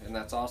force it. And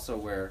that's also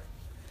where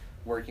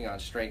working on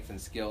strength and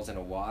skills in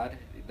a WOD,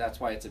 that's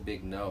why it's a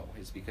big no,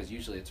 is because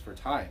usually it's for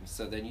time.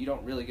 So then you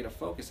don't really get a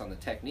focus on the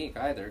technique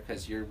either,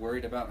 because you're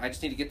worried about, I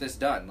just need to get this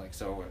done. Like,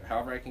 so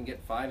however I can get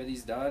 5 of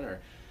these done,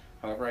 or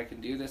however I can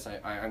do this,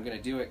 I'm going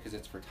to do it because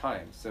it's for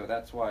time. So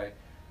that's why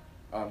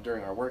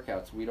during our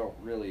workouts, we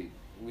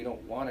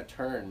don't want to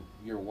turn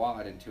your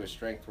WOD into a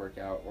strength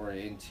workout or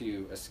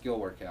into a skill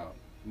workout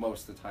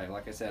most of the time,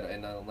 like I said,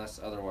 and unless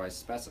otherwise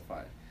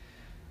specified.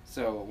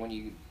 So when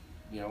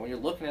when you're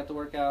looking at the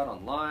workout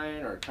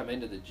online or come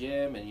into the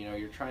gym and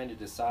you're trying to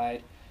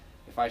decide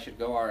if I should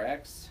go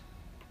RX,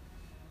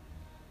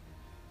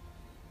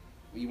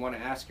 you want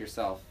to ask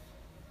yourself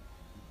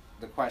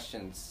the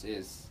questions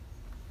is,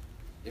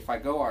 if I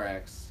go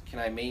RX, can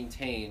I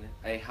maintain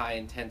a high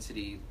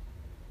intensity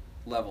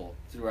level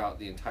throughout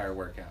the entire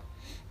workout?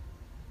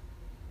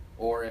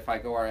 Or if I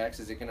go RX,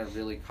 is it going to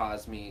really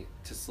cause me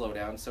to slow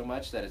down so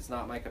much that it's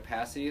not my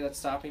capacity that's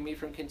stopping me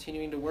from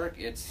continuing to work,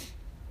 it's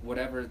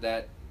whatever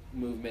that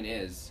movement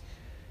is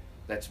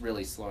that's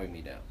really slowing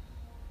me down.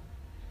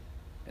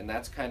 And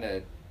that's kind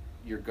of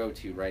your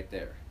go-to right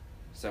there.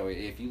 So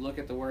if you look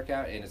at the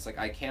workout and it's like,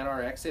 I can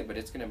RX it, but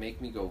it's going to make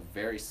me go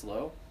very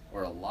slow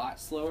or a lot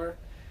slower,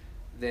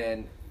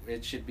 then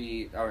it should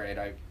be, all right,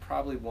 I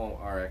probably won't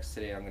RX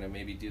today. I'm going to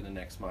maybe do the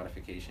next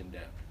modification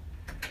down.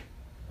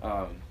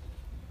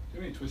 Do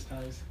you have any twist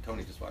ties?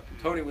 Tony just walked in.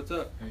 Tony, what's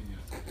up? Hey,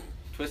 yeah.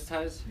 Twist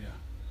ties? Yeah.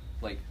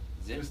 Like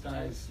zip Twist ties,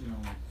 ties?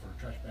 like for a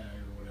trash bag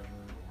or whatever,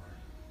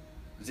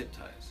 or... Zip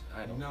ties.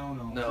 I don't No.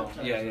 No, Zip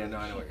ties yeah, are no,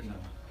 I know what you're no.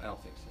 talking about. I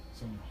don't think so.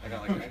 So no.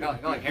 I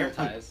got like hair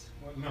ties.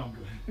 Well, no, I'm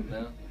good.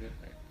 No? Good.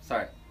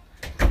 Sorry.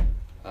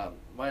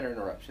 Minor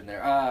interruption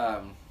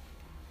there.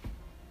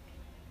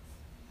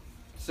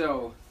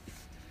 So,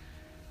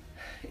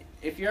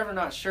 if you're ever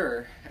not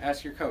sure,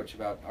 ask your coach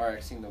about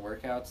RXing the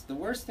workouts. The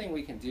worst thing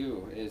we can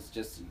do is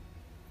just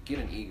get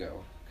an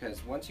ego.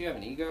 Because once you have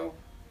an ego,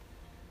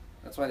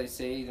 that's why they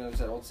say, there's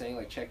that old saying,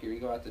 like, check your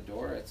ego out the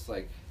door. It's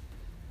like,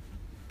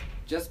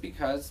 just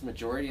because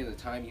majority of the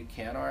time you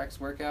can RX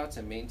workouts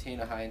and maintain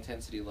a high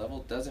intensity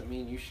level doesn't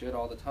mean you should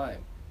all the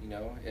time.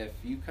 If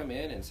you come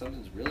in and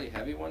something's really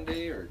heavy one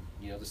day, or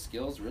the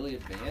skill's really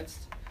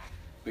advanced,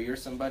 but you're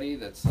somebody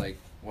that's like,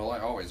 well, I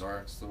always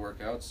RX the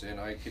workouts and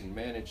I can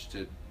manage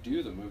to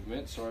do the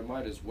movement, so I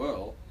might as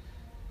well.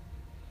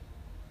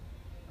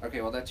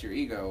 Okay, well, that's your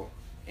ego,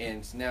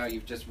 and now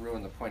you've just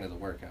ruined the point of the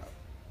workout.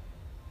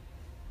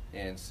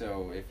 And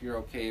so if you're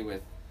okay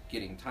with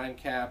getting time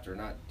capped or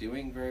not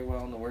doing very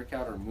well in the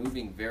workout or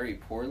moving very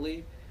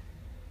poorly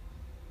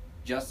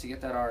just to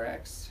get that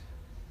RX,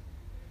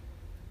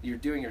 you're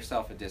doing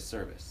yourself a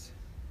disservice.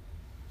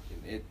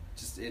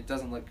 It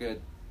doesn't look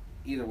good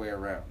either way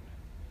around,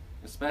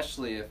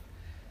 especially if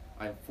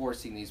I'm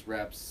forcing these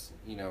reps,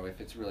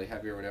 if it's really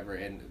heavy or whatever,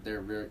 and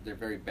they're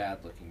very bad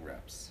looking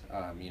reps,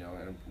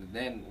 and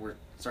then we're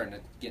starting to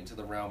get into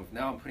the realm of,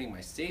 now I'm putting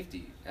my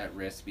safety at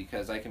risk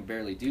because I can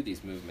barely do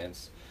these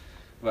movements,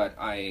 but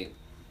I've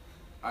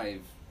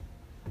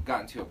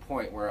gotten to a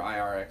point where I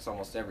RX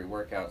almost every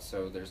workout,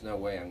 so there's no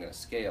way I'm going to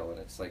scale. And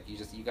it's like,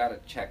 you got to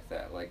check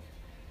that. Like,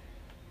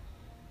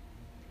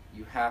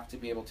 you have to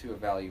be able to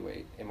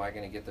evaluate, am I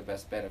going to get the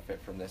best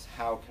benefit from this?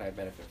 How can I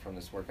benefit from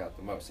this workout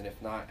the most? And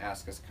if not,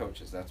 ask us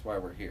coaches. That's why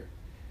we're here.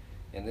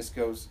 And this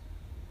goes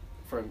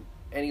from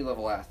any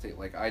level athlete.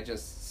 Like, I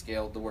just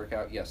scaled the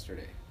workout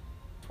yesterday,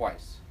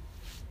 twice.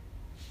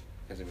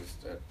 Because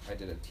I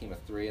did a team of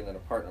 3 and then a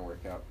partner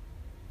workout.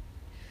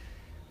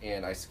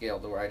 And I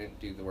scaled I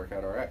didn't do the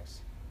workout RX.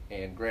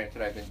 And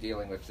granted, I've been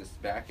dealing with this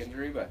back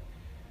injury, but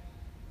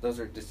those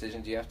are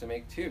decisions you have to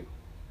make too.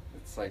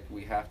 It's like,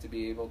 we have to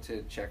be able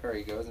to check our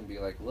egos and be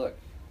like, look,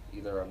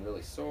 either I'm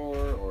really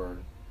sore or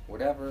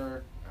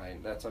whatever,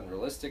 that's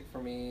unrealistic for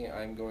me,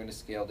 I'm going to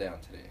scale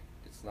down today.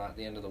 It's not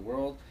the end of the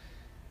world.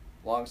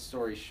 Long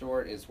story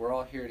short is, we're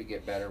all here to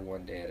get better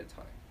one day at a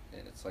time.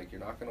 And it's like,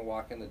 you're not going to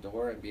walk in the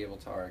door and be able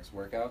to RX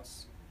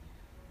workouts,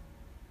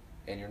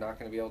 and you're not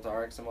going to be able to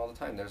RX them all the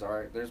time. There's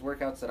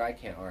workouts that I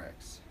can't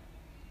RX,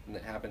 and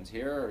that happens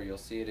here, or you'll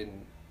see it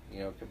in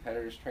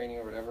competitors training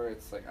or whatever.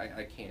 It's like,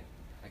 I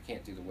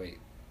can't do the weight.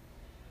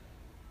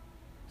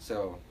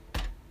 So,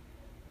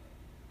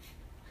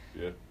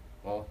 yeah.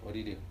 Well, what do?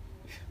 You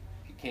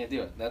can't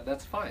do it.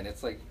 That's fine.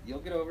 It's like,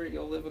 you'll get over it.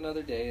 You'll live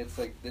another day. It's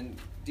like, then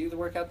do the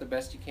workout the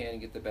best you can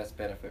and get the best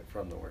benefit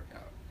from the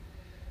workout.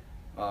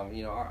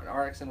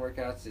 RX and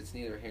workouts, it's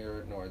neither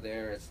here nor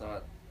there. It's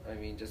not,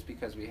 just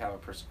because we have a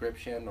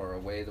prescription or a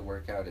way the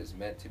workout is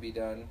meant to be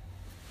done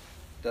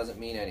doesn't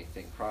mean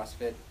anything.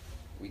 CrossFit,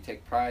 we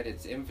take pride,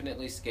 it's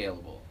infinitely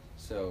scalable.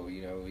 So,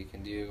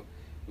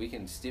 we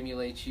can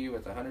stimulate you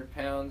with 100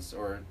 pounds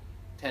or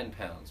 10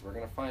 pounds. We're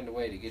going to find a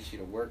way to get you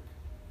to work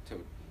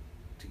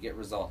to get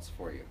results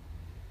for you.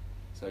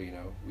 So,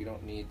 we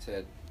don't need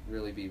to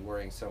really be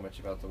worrying so much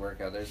about the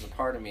workout. There's a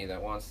part of me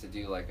that wants to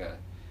do like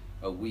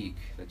a week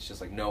that's just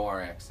like no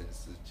RXs.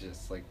 It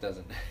just like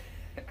doesn't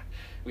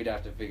we'd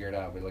have to figure it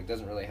out. But like,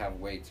 doesn't really have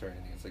weights or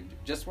anything. It's like,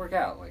 just work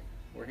out. Like,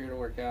 we're here to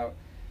work out.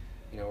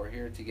 You know, we're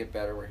here to get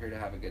better. We're here to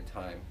have a good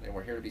time, and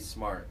we're here to be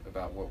smart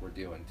about what we're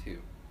doing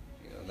too.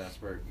 You know, and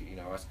that's where, you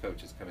know, us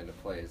coaches come into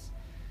play. Is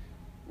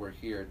we're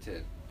here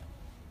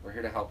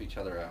to help each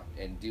other out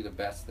and do the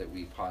best that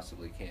we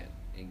possibly can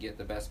and get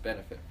the best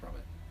benefit from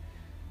it.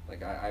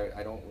 Like,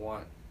 I don't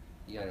want,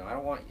 you know, I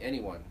don't want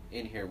anyone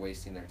in here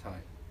wasting their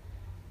time.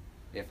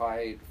 If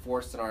I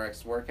forced an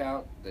RX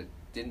workout that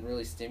didn't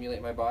really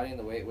stimulate my body in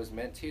the way it was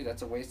meant to,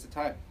 that's a waste of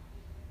time.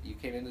 You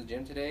came into the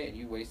gym today and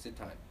you wasted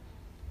time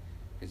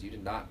because you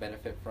did not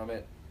benefit from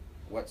it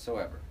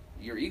whatsoever.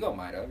 Your ego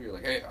might have. You're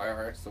like, hey, I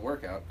RX the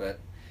workout, but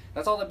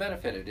that's all that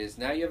benefited is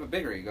now you have a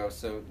bigger ego,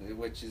 so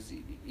which is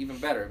even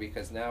better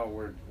because now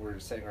we're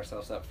setting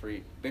ourselves up for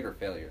bigger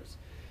failures.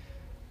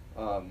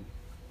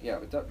 Yeah,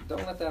 but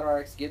don't let that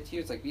RX get to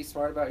you. It's like, be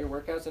smart about your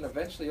workouts, and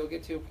eventually you'll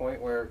get to a point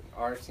where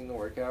RXing the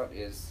workout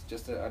is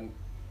just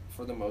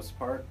for the most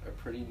part, a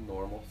pretty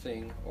normal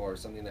thing or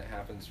something that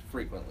happens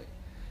frequently.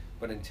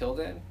 But until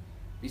then,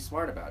 be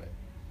smart about it.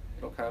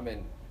 It'll come,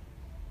 and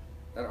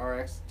that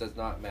RX does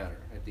not matter.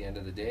 At the end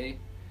of the day,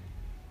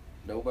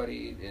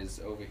 nobody is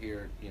over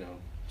here, you know,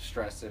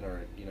 stressing,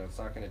 or, you know, it's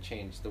not going to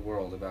change the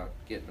world about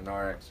getting an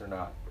RX or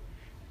not,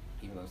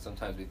 even though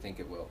sometimes we think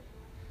it will.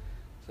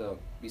 So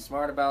be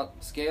smart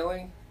about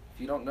scaling.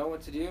 If you don't know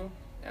what to do,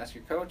 ask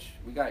your coach.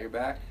 We got your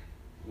back.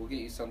 We'll get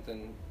you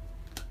something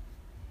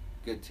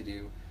good to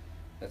do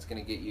that's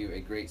going to get you a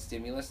great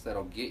stimulus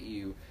that'll get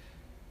you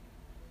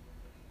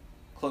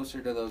closer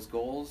to those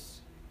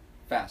goals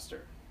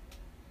faster.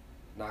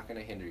 Not going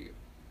to hinder you.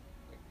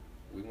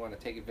 We want to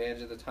take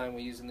advantage of the time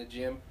we use in the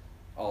gym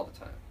all the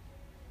time.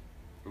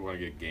 We want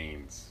to get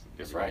gains.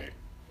 That's right.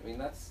 I mean,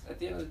 that's, at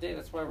the end of the day,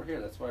 that's why we're here.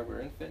 That's why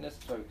we're in fitness.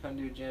 That's why we come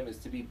to a gym, is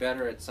to be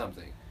better at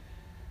something.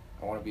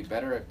 I want to be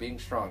better at being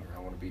stronger. I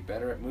want to be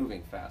better at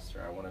moving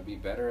faster. I want to be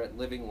better at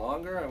living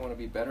longer. I want to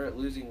be better at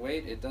losing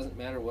weight. It doesn't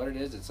matter what it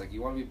is. It's like,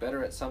 you want to be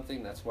better at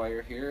something. That's why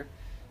you're here.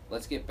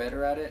 Let's get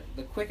better at it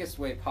the quickest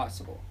way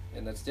possible.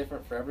 And that's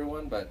different for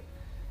everyone, but,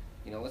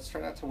 you know, let's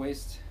try not to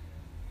waste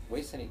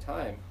any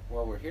time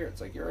while we're here. It's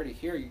like, you're already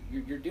here.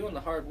 You're doing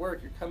the hard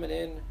work. You're coming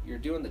in. You're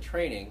doing the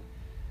training.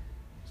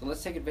 So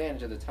let's take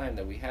advantage of the time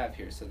that we have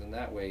here, so then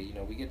that way, you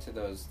know, we get to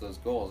those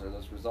goals or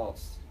those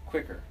results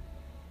quicker.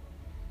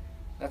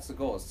 That's the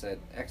goal, is to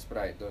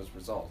expedite those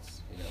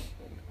results, you know.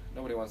 And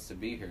nobody wants to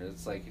be here.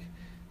 It's like,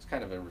 it's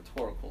kind of a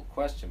rhetorical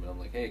question, but I'm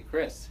like, hey,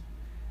 Chris,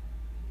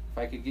 if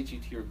I could get you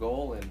to your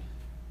goal in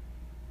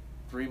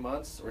 3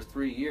 months or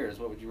 3 years,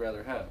 what would you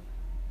rather have?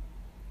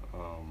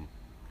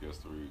 Guess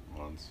 3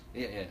 months.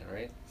 Yeah,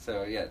 right?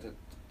 So, yeah,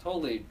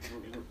 totally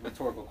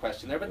rhetorical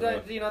question there, but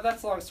that, you know,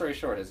 that's long story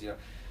short, is, you know,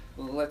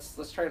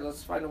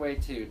 let's find a way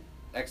to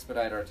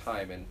expedite our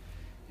time, and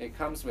it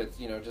comes with,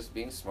 you know, just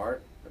being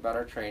smart about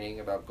our training,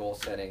 about goal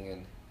setting,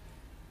 and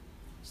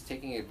just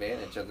taking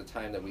advantage of the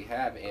time that we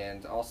have,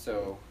 and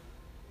also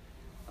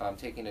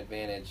taking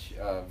advantage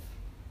of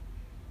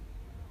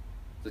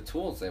the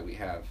tools that we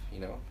have, you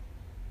know,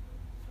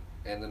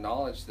 and the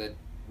knowledge that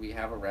we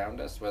have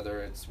around us,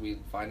 whether it's we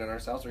find it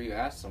ourselves or you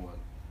ask someone.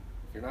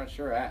 If you're not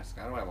sure, ask.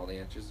 I don't have all the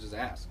answers, just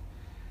ask.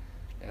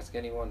 Ask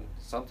anyone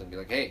something. Be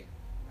like, hey,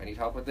 I need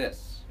help with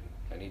this.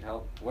 I need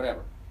help,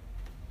 whatever.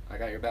 I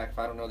got your back. If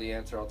I don't know the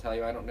answer, I'll tell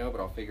you I don't know,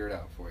 but I'll figure it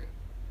out for you.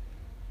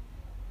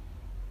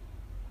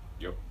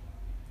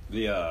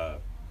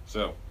 Yep.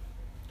 So,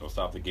 don't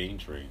stop the gain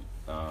train.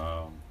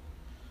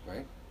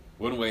 Right?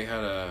 One way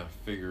how to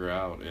figure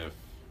out if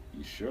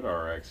you should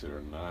RX it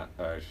or not,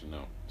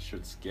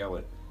 should scale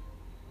it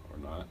or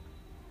not,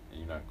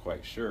 and you're not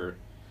quite sure,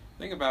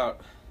 think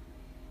about,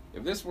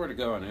 if this were to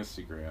go on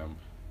Instagram,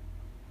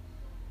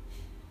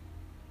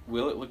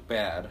 will it look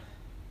bad,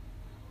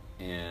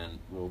 and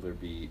will there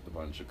be a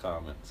bunch of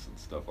comments and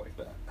stuff like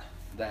that?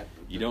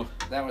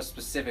 That was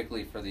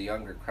specifically for the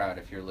younger crowd.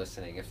 If you're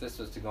listening, if this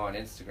was to go on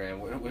Instagram,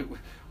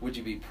 would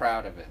you be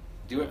proud of it?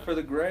 Do it for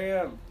the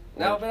gram.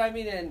 No, but I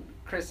mean, and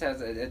Chris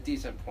has a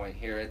decent point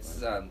here.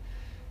 It's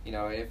you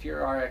know, if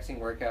you're RXing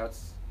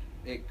workouts,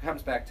 it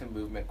comes back to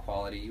movement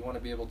quality. You want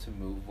to be able to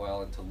move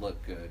well and to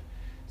look good.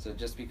 So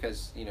just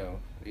because, you know,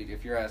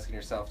 if you're asking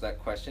yourself that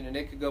question, and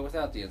it could go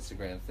without the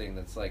Instagram thing,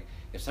 that's like,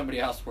 if somebody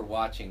else were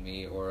watching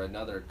me, or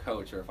another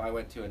coach, or if I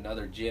went to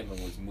another gym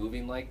and was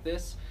moving like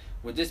this,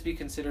 would this be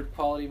considered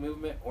quality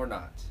movement or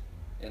not?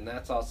 And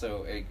that's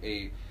also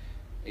a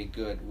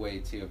good way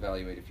to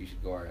evaluate if you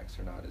should go RX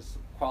or not, is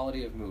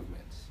quality of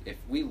movement. If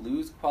we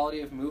lose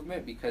quality of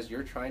movement because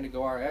you're trying to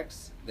go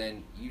RX,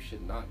 then you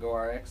should not go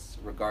RX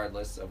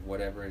regardless of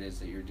whatever it is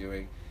that you're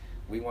doing.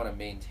 We want to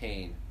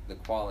maintain the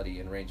quality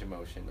and range of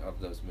motion of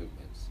those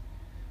movements.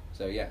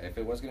 So yeah, if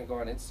it was going to go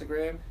on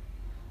Instagram,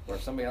 or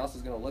if somebody else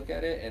is going to look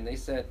at it and they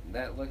said,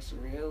 that looks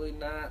really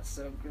not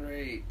so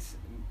great,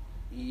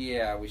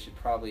 yeah, we should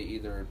probably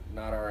either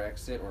not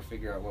RX it or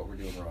figure out what we're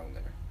doing wrong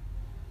there.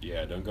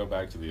 Yeah, don't go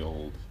back to the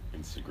old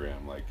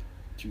Instagram, like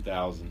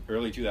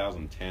early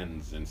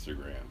 2010s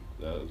Instagram.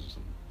 That was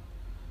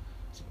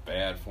some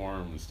bad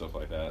form and stuff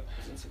like that.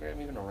 Was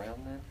Instagram even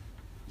around then?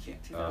 Yeah,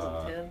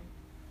 2010,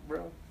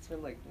 bro. It's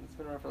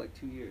been around for like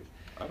 2 years.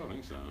 I don't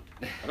think so.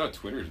 I know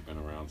Twitter's been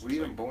around since Were you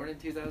even like born in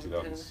 2010?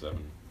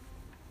 2007.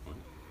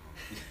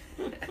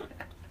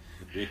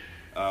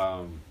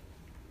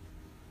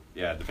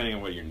 Yeah, depending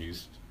on what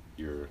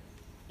your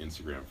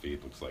Instagram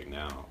feed looks like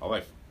now. All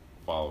I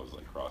follow is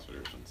like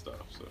CrossFitters and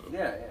stuff, so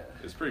Yeah.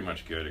 it's pretty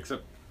much good,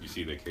 except you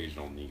see the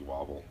occasional knee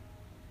wobble.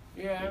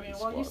 Yeah, I Like mean, the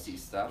well, you squats. see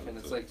stuff, and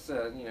it's So- like,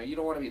 so, you know, you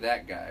don't want to be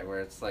that guy where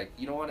it's like,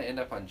 you don't want to end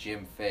up on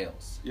gym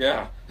fails.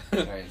 Yeah.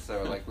 Right,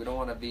 so like we don't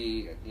want to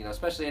be, you know,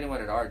 especially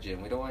anyone at our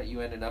gym, we don't want you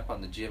ending up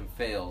on the gym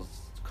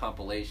fails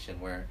compilation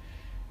where,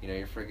 you know,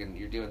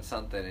 you're doing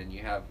something and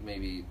you have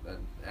maybe an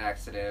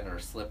accident or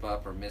a slip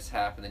up or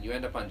mishap, and then you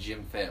end up on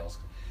gym fails.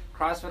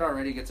 CrossFit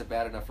already gets a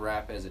bad enough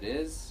rap as it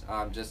is,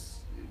 just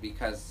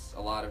because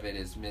a lot of it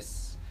is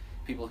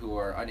people who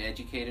are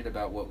uneducated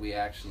about what we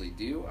actually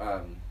do.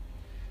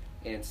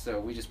 And so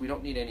we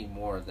don't need any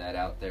more of that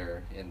out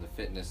there in the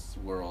fitness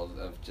world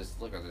of just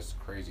look at this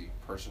crazy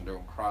person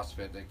doing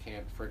CrossFit that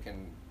can't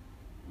freaking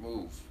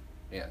move.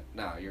 Yeah,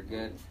 no, you're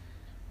good.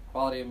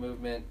 Quality of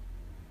movement.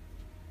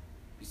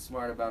 Be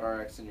smart about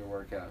RX in your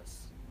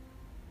workouts.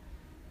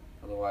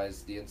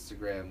 Otherwise, the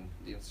Instagram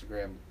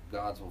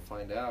gods will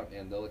find out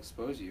and they'll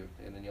expose you,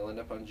 and then you'll end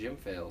up on gym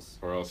fails.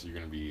 Or else you're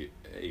gonna be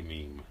a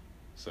meme.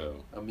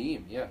 So A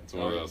meme, yeah. it's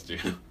one of those two.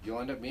 You'll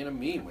end up being a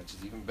meme, which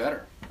is even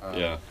better.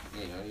 Yeah.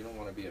 You know, you don't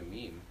want to be a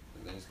meme.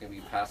 And then it's going to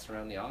be passed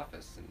around the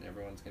office, and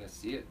everyone's going to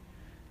see it.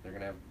 They're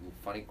going to have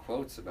funny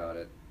quotes about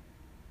it.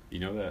 You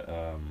know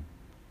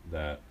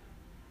that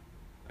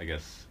I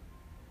guess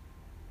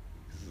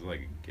this is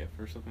like a GIF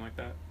or something like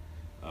that.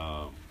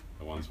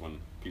 The ones when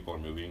people are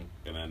moving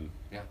and then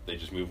Yeah. they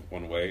just move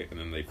one way and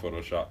then they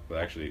Photoshop, but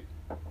actually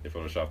they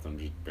Photoshop them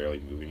just barely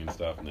moving and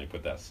stuff, and they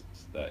put that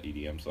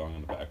EDM song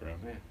in the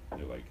background. Yeah.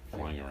 They're like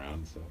flying around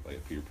and stuff, like a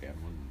Peter Pan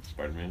one,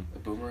 Spider-Man. A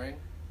boomerang?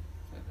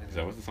 Is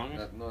that what the song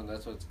is? No,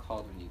 that's what it's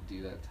called when you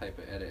do that type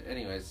of edit.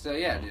 Anyways, so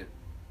yeah, dude.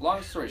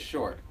 Long story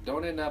short,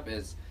 don't end up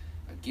as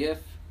a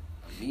GIF,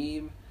 a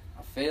meme,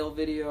 a fail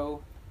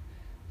video.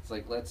 It's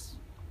like, let's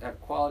have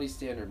quality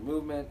standard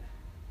movement.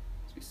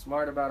 Let's be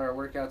smart about our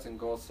workouts and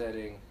goal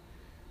setting.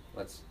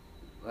 Let's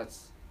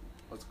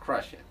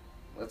crush it.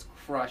 Let's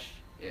crush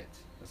it.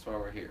 That's why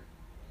we're here.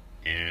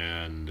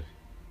 And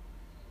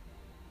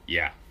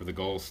yeah, for the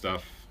goal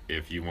stuff,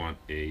 if you want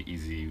a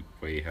easy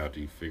way how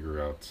to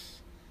figure out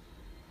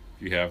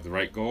if you have the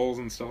right goals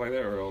and stuff like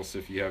that, or else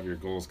if you have your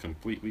goals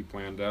completely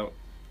planned out,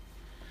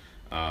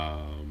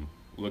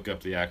 look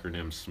up the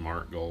acronym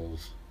SMART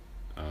goals.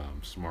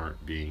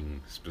 SMART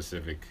being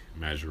specific,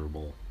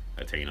 measurable,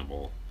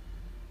 attainable,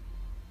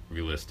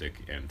 realistic,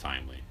 and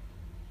timely.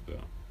 So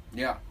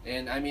Yeah,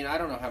 and I mean, I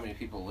don't know how many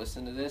people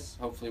listen to this.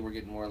 Hopefully we're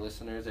getting more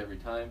listeners every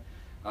time.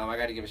 I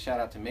got to give a shout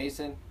out to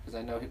Mason, because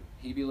I know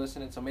he be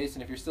listening. So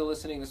Mason, if you're still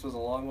listening, this was a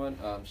long one.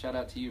 Shout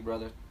out to you,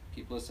 brother.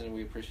 Keep listening.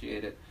 We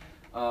appreciate it.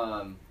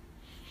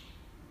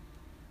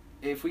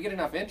 If we get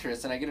enough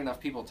interest and I get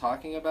enough people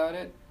talking about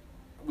it,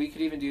 we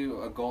could even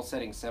do a goal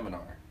setting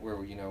seminar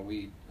where, you know,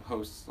 we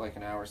host like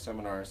an hour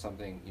seminar or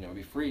something, you know,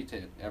 be free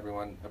to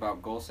everyone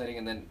about goal setting,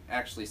 and then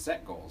actually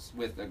set goals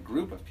with a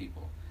group of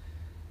people.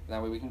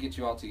 That way we can get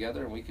you all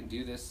together and we can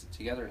do this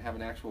together and have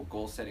an actual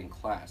goal setting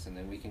class, and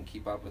then we can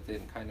keep up with it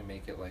and kind of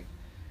make it like,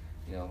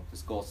 you know,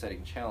 this goal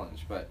setting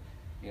challenge. But,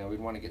 you know, we'd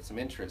want to get some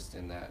interest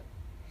in that.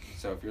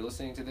 So if you're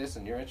listening to this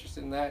and you're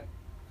interested in that,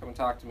 come and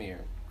talk to me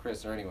or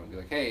Chris or anyone. Be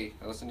like, hey,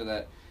 I listened to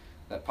that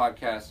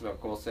podcast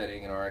about goal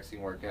setting and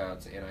RXing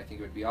workouts, and I think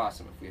it would be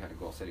awesome if we had a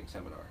goal setting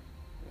seminar.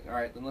 All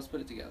right, then let's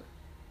put it together.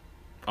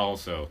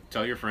 also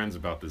tell your friends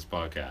about this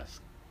podcast.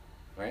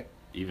 Right?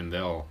 Even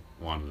they'll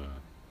want to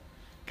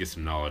get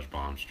some knowledge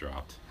bombs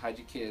dropped. Hide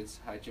your kids,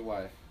 hide your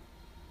wife.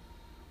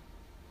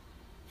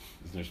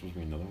 Isn't there supposed to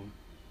be another one?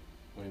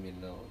 What do you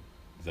mean no?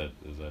 Is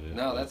that it?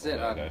 No, that's it.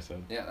 That guy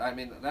said? Yeah, I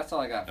mean, that's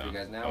all I got for you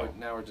Yeah. guys. Now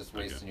Oh, we're just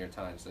wasting okay. your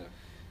time, so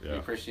we Yeah.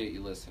 appreciate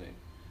you listening.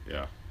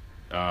 Yeah.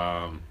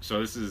 So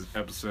this is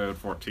episode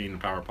 14 of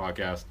the Power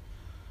Podcast.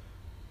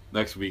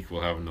 Next week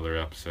we'll have another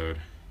episode.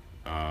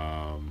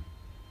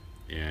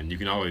 And you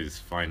can always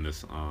find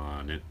this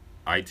on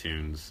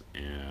iTunes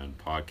and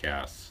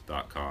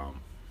podcasts.com.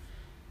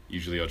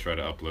 Usually I'll try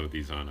to upload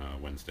these on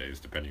Wednesdays,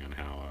 depending on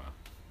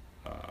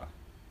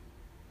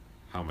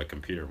how my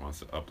computer wants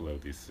to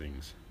upload these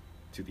things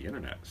to the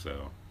internet.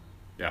 So,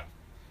 yeah.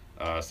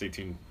 Stay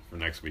tuned for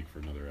next week for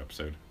another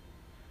episode.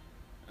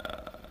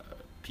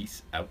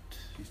 Peace out.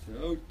 Peace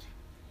out.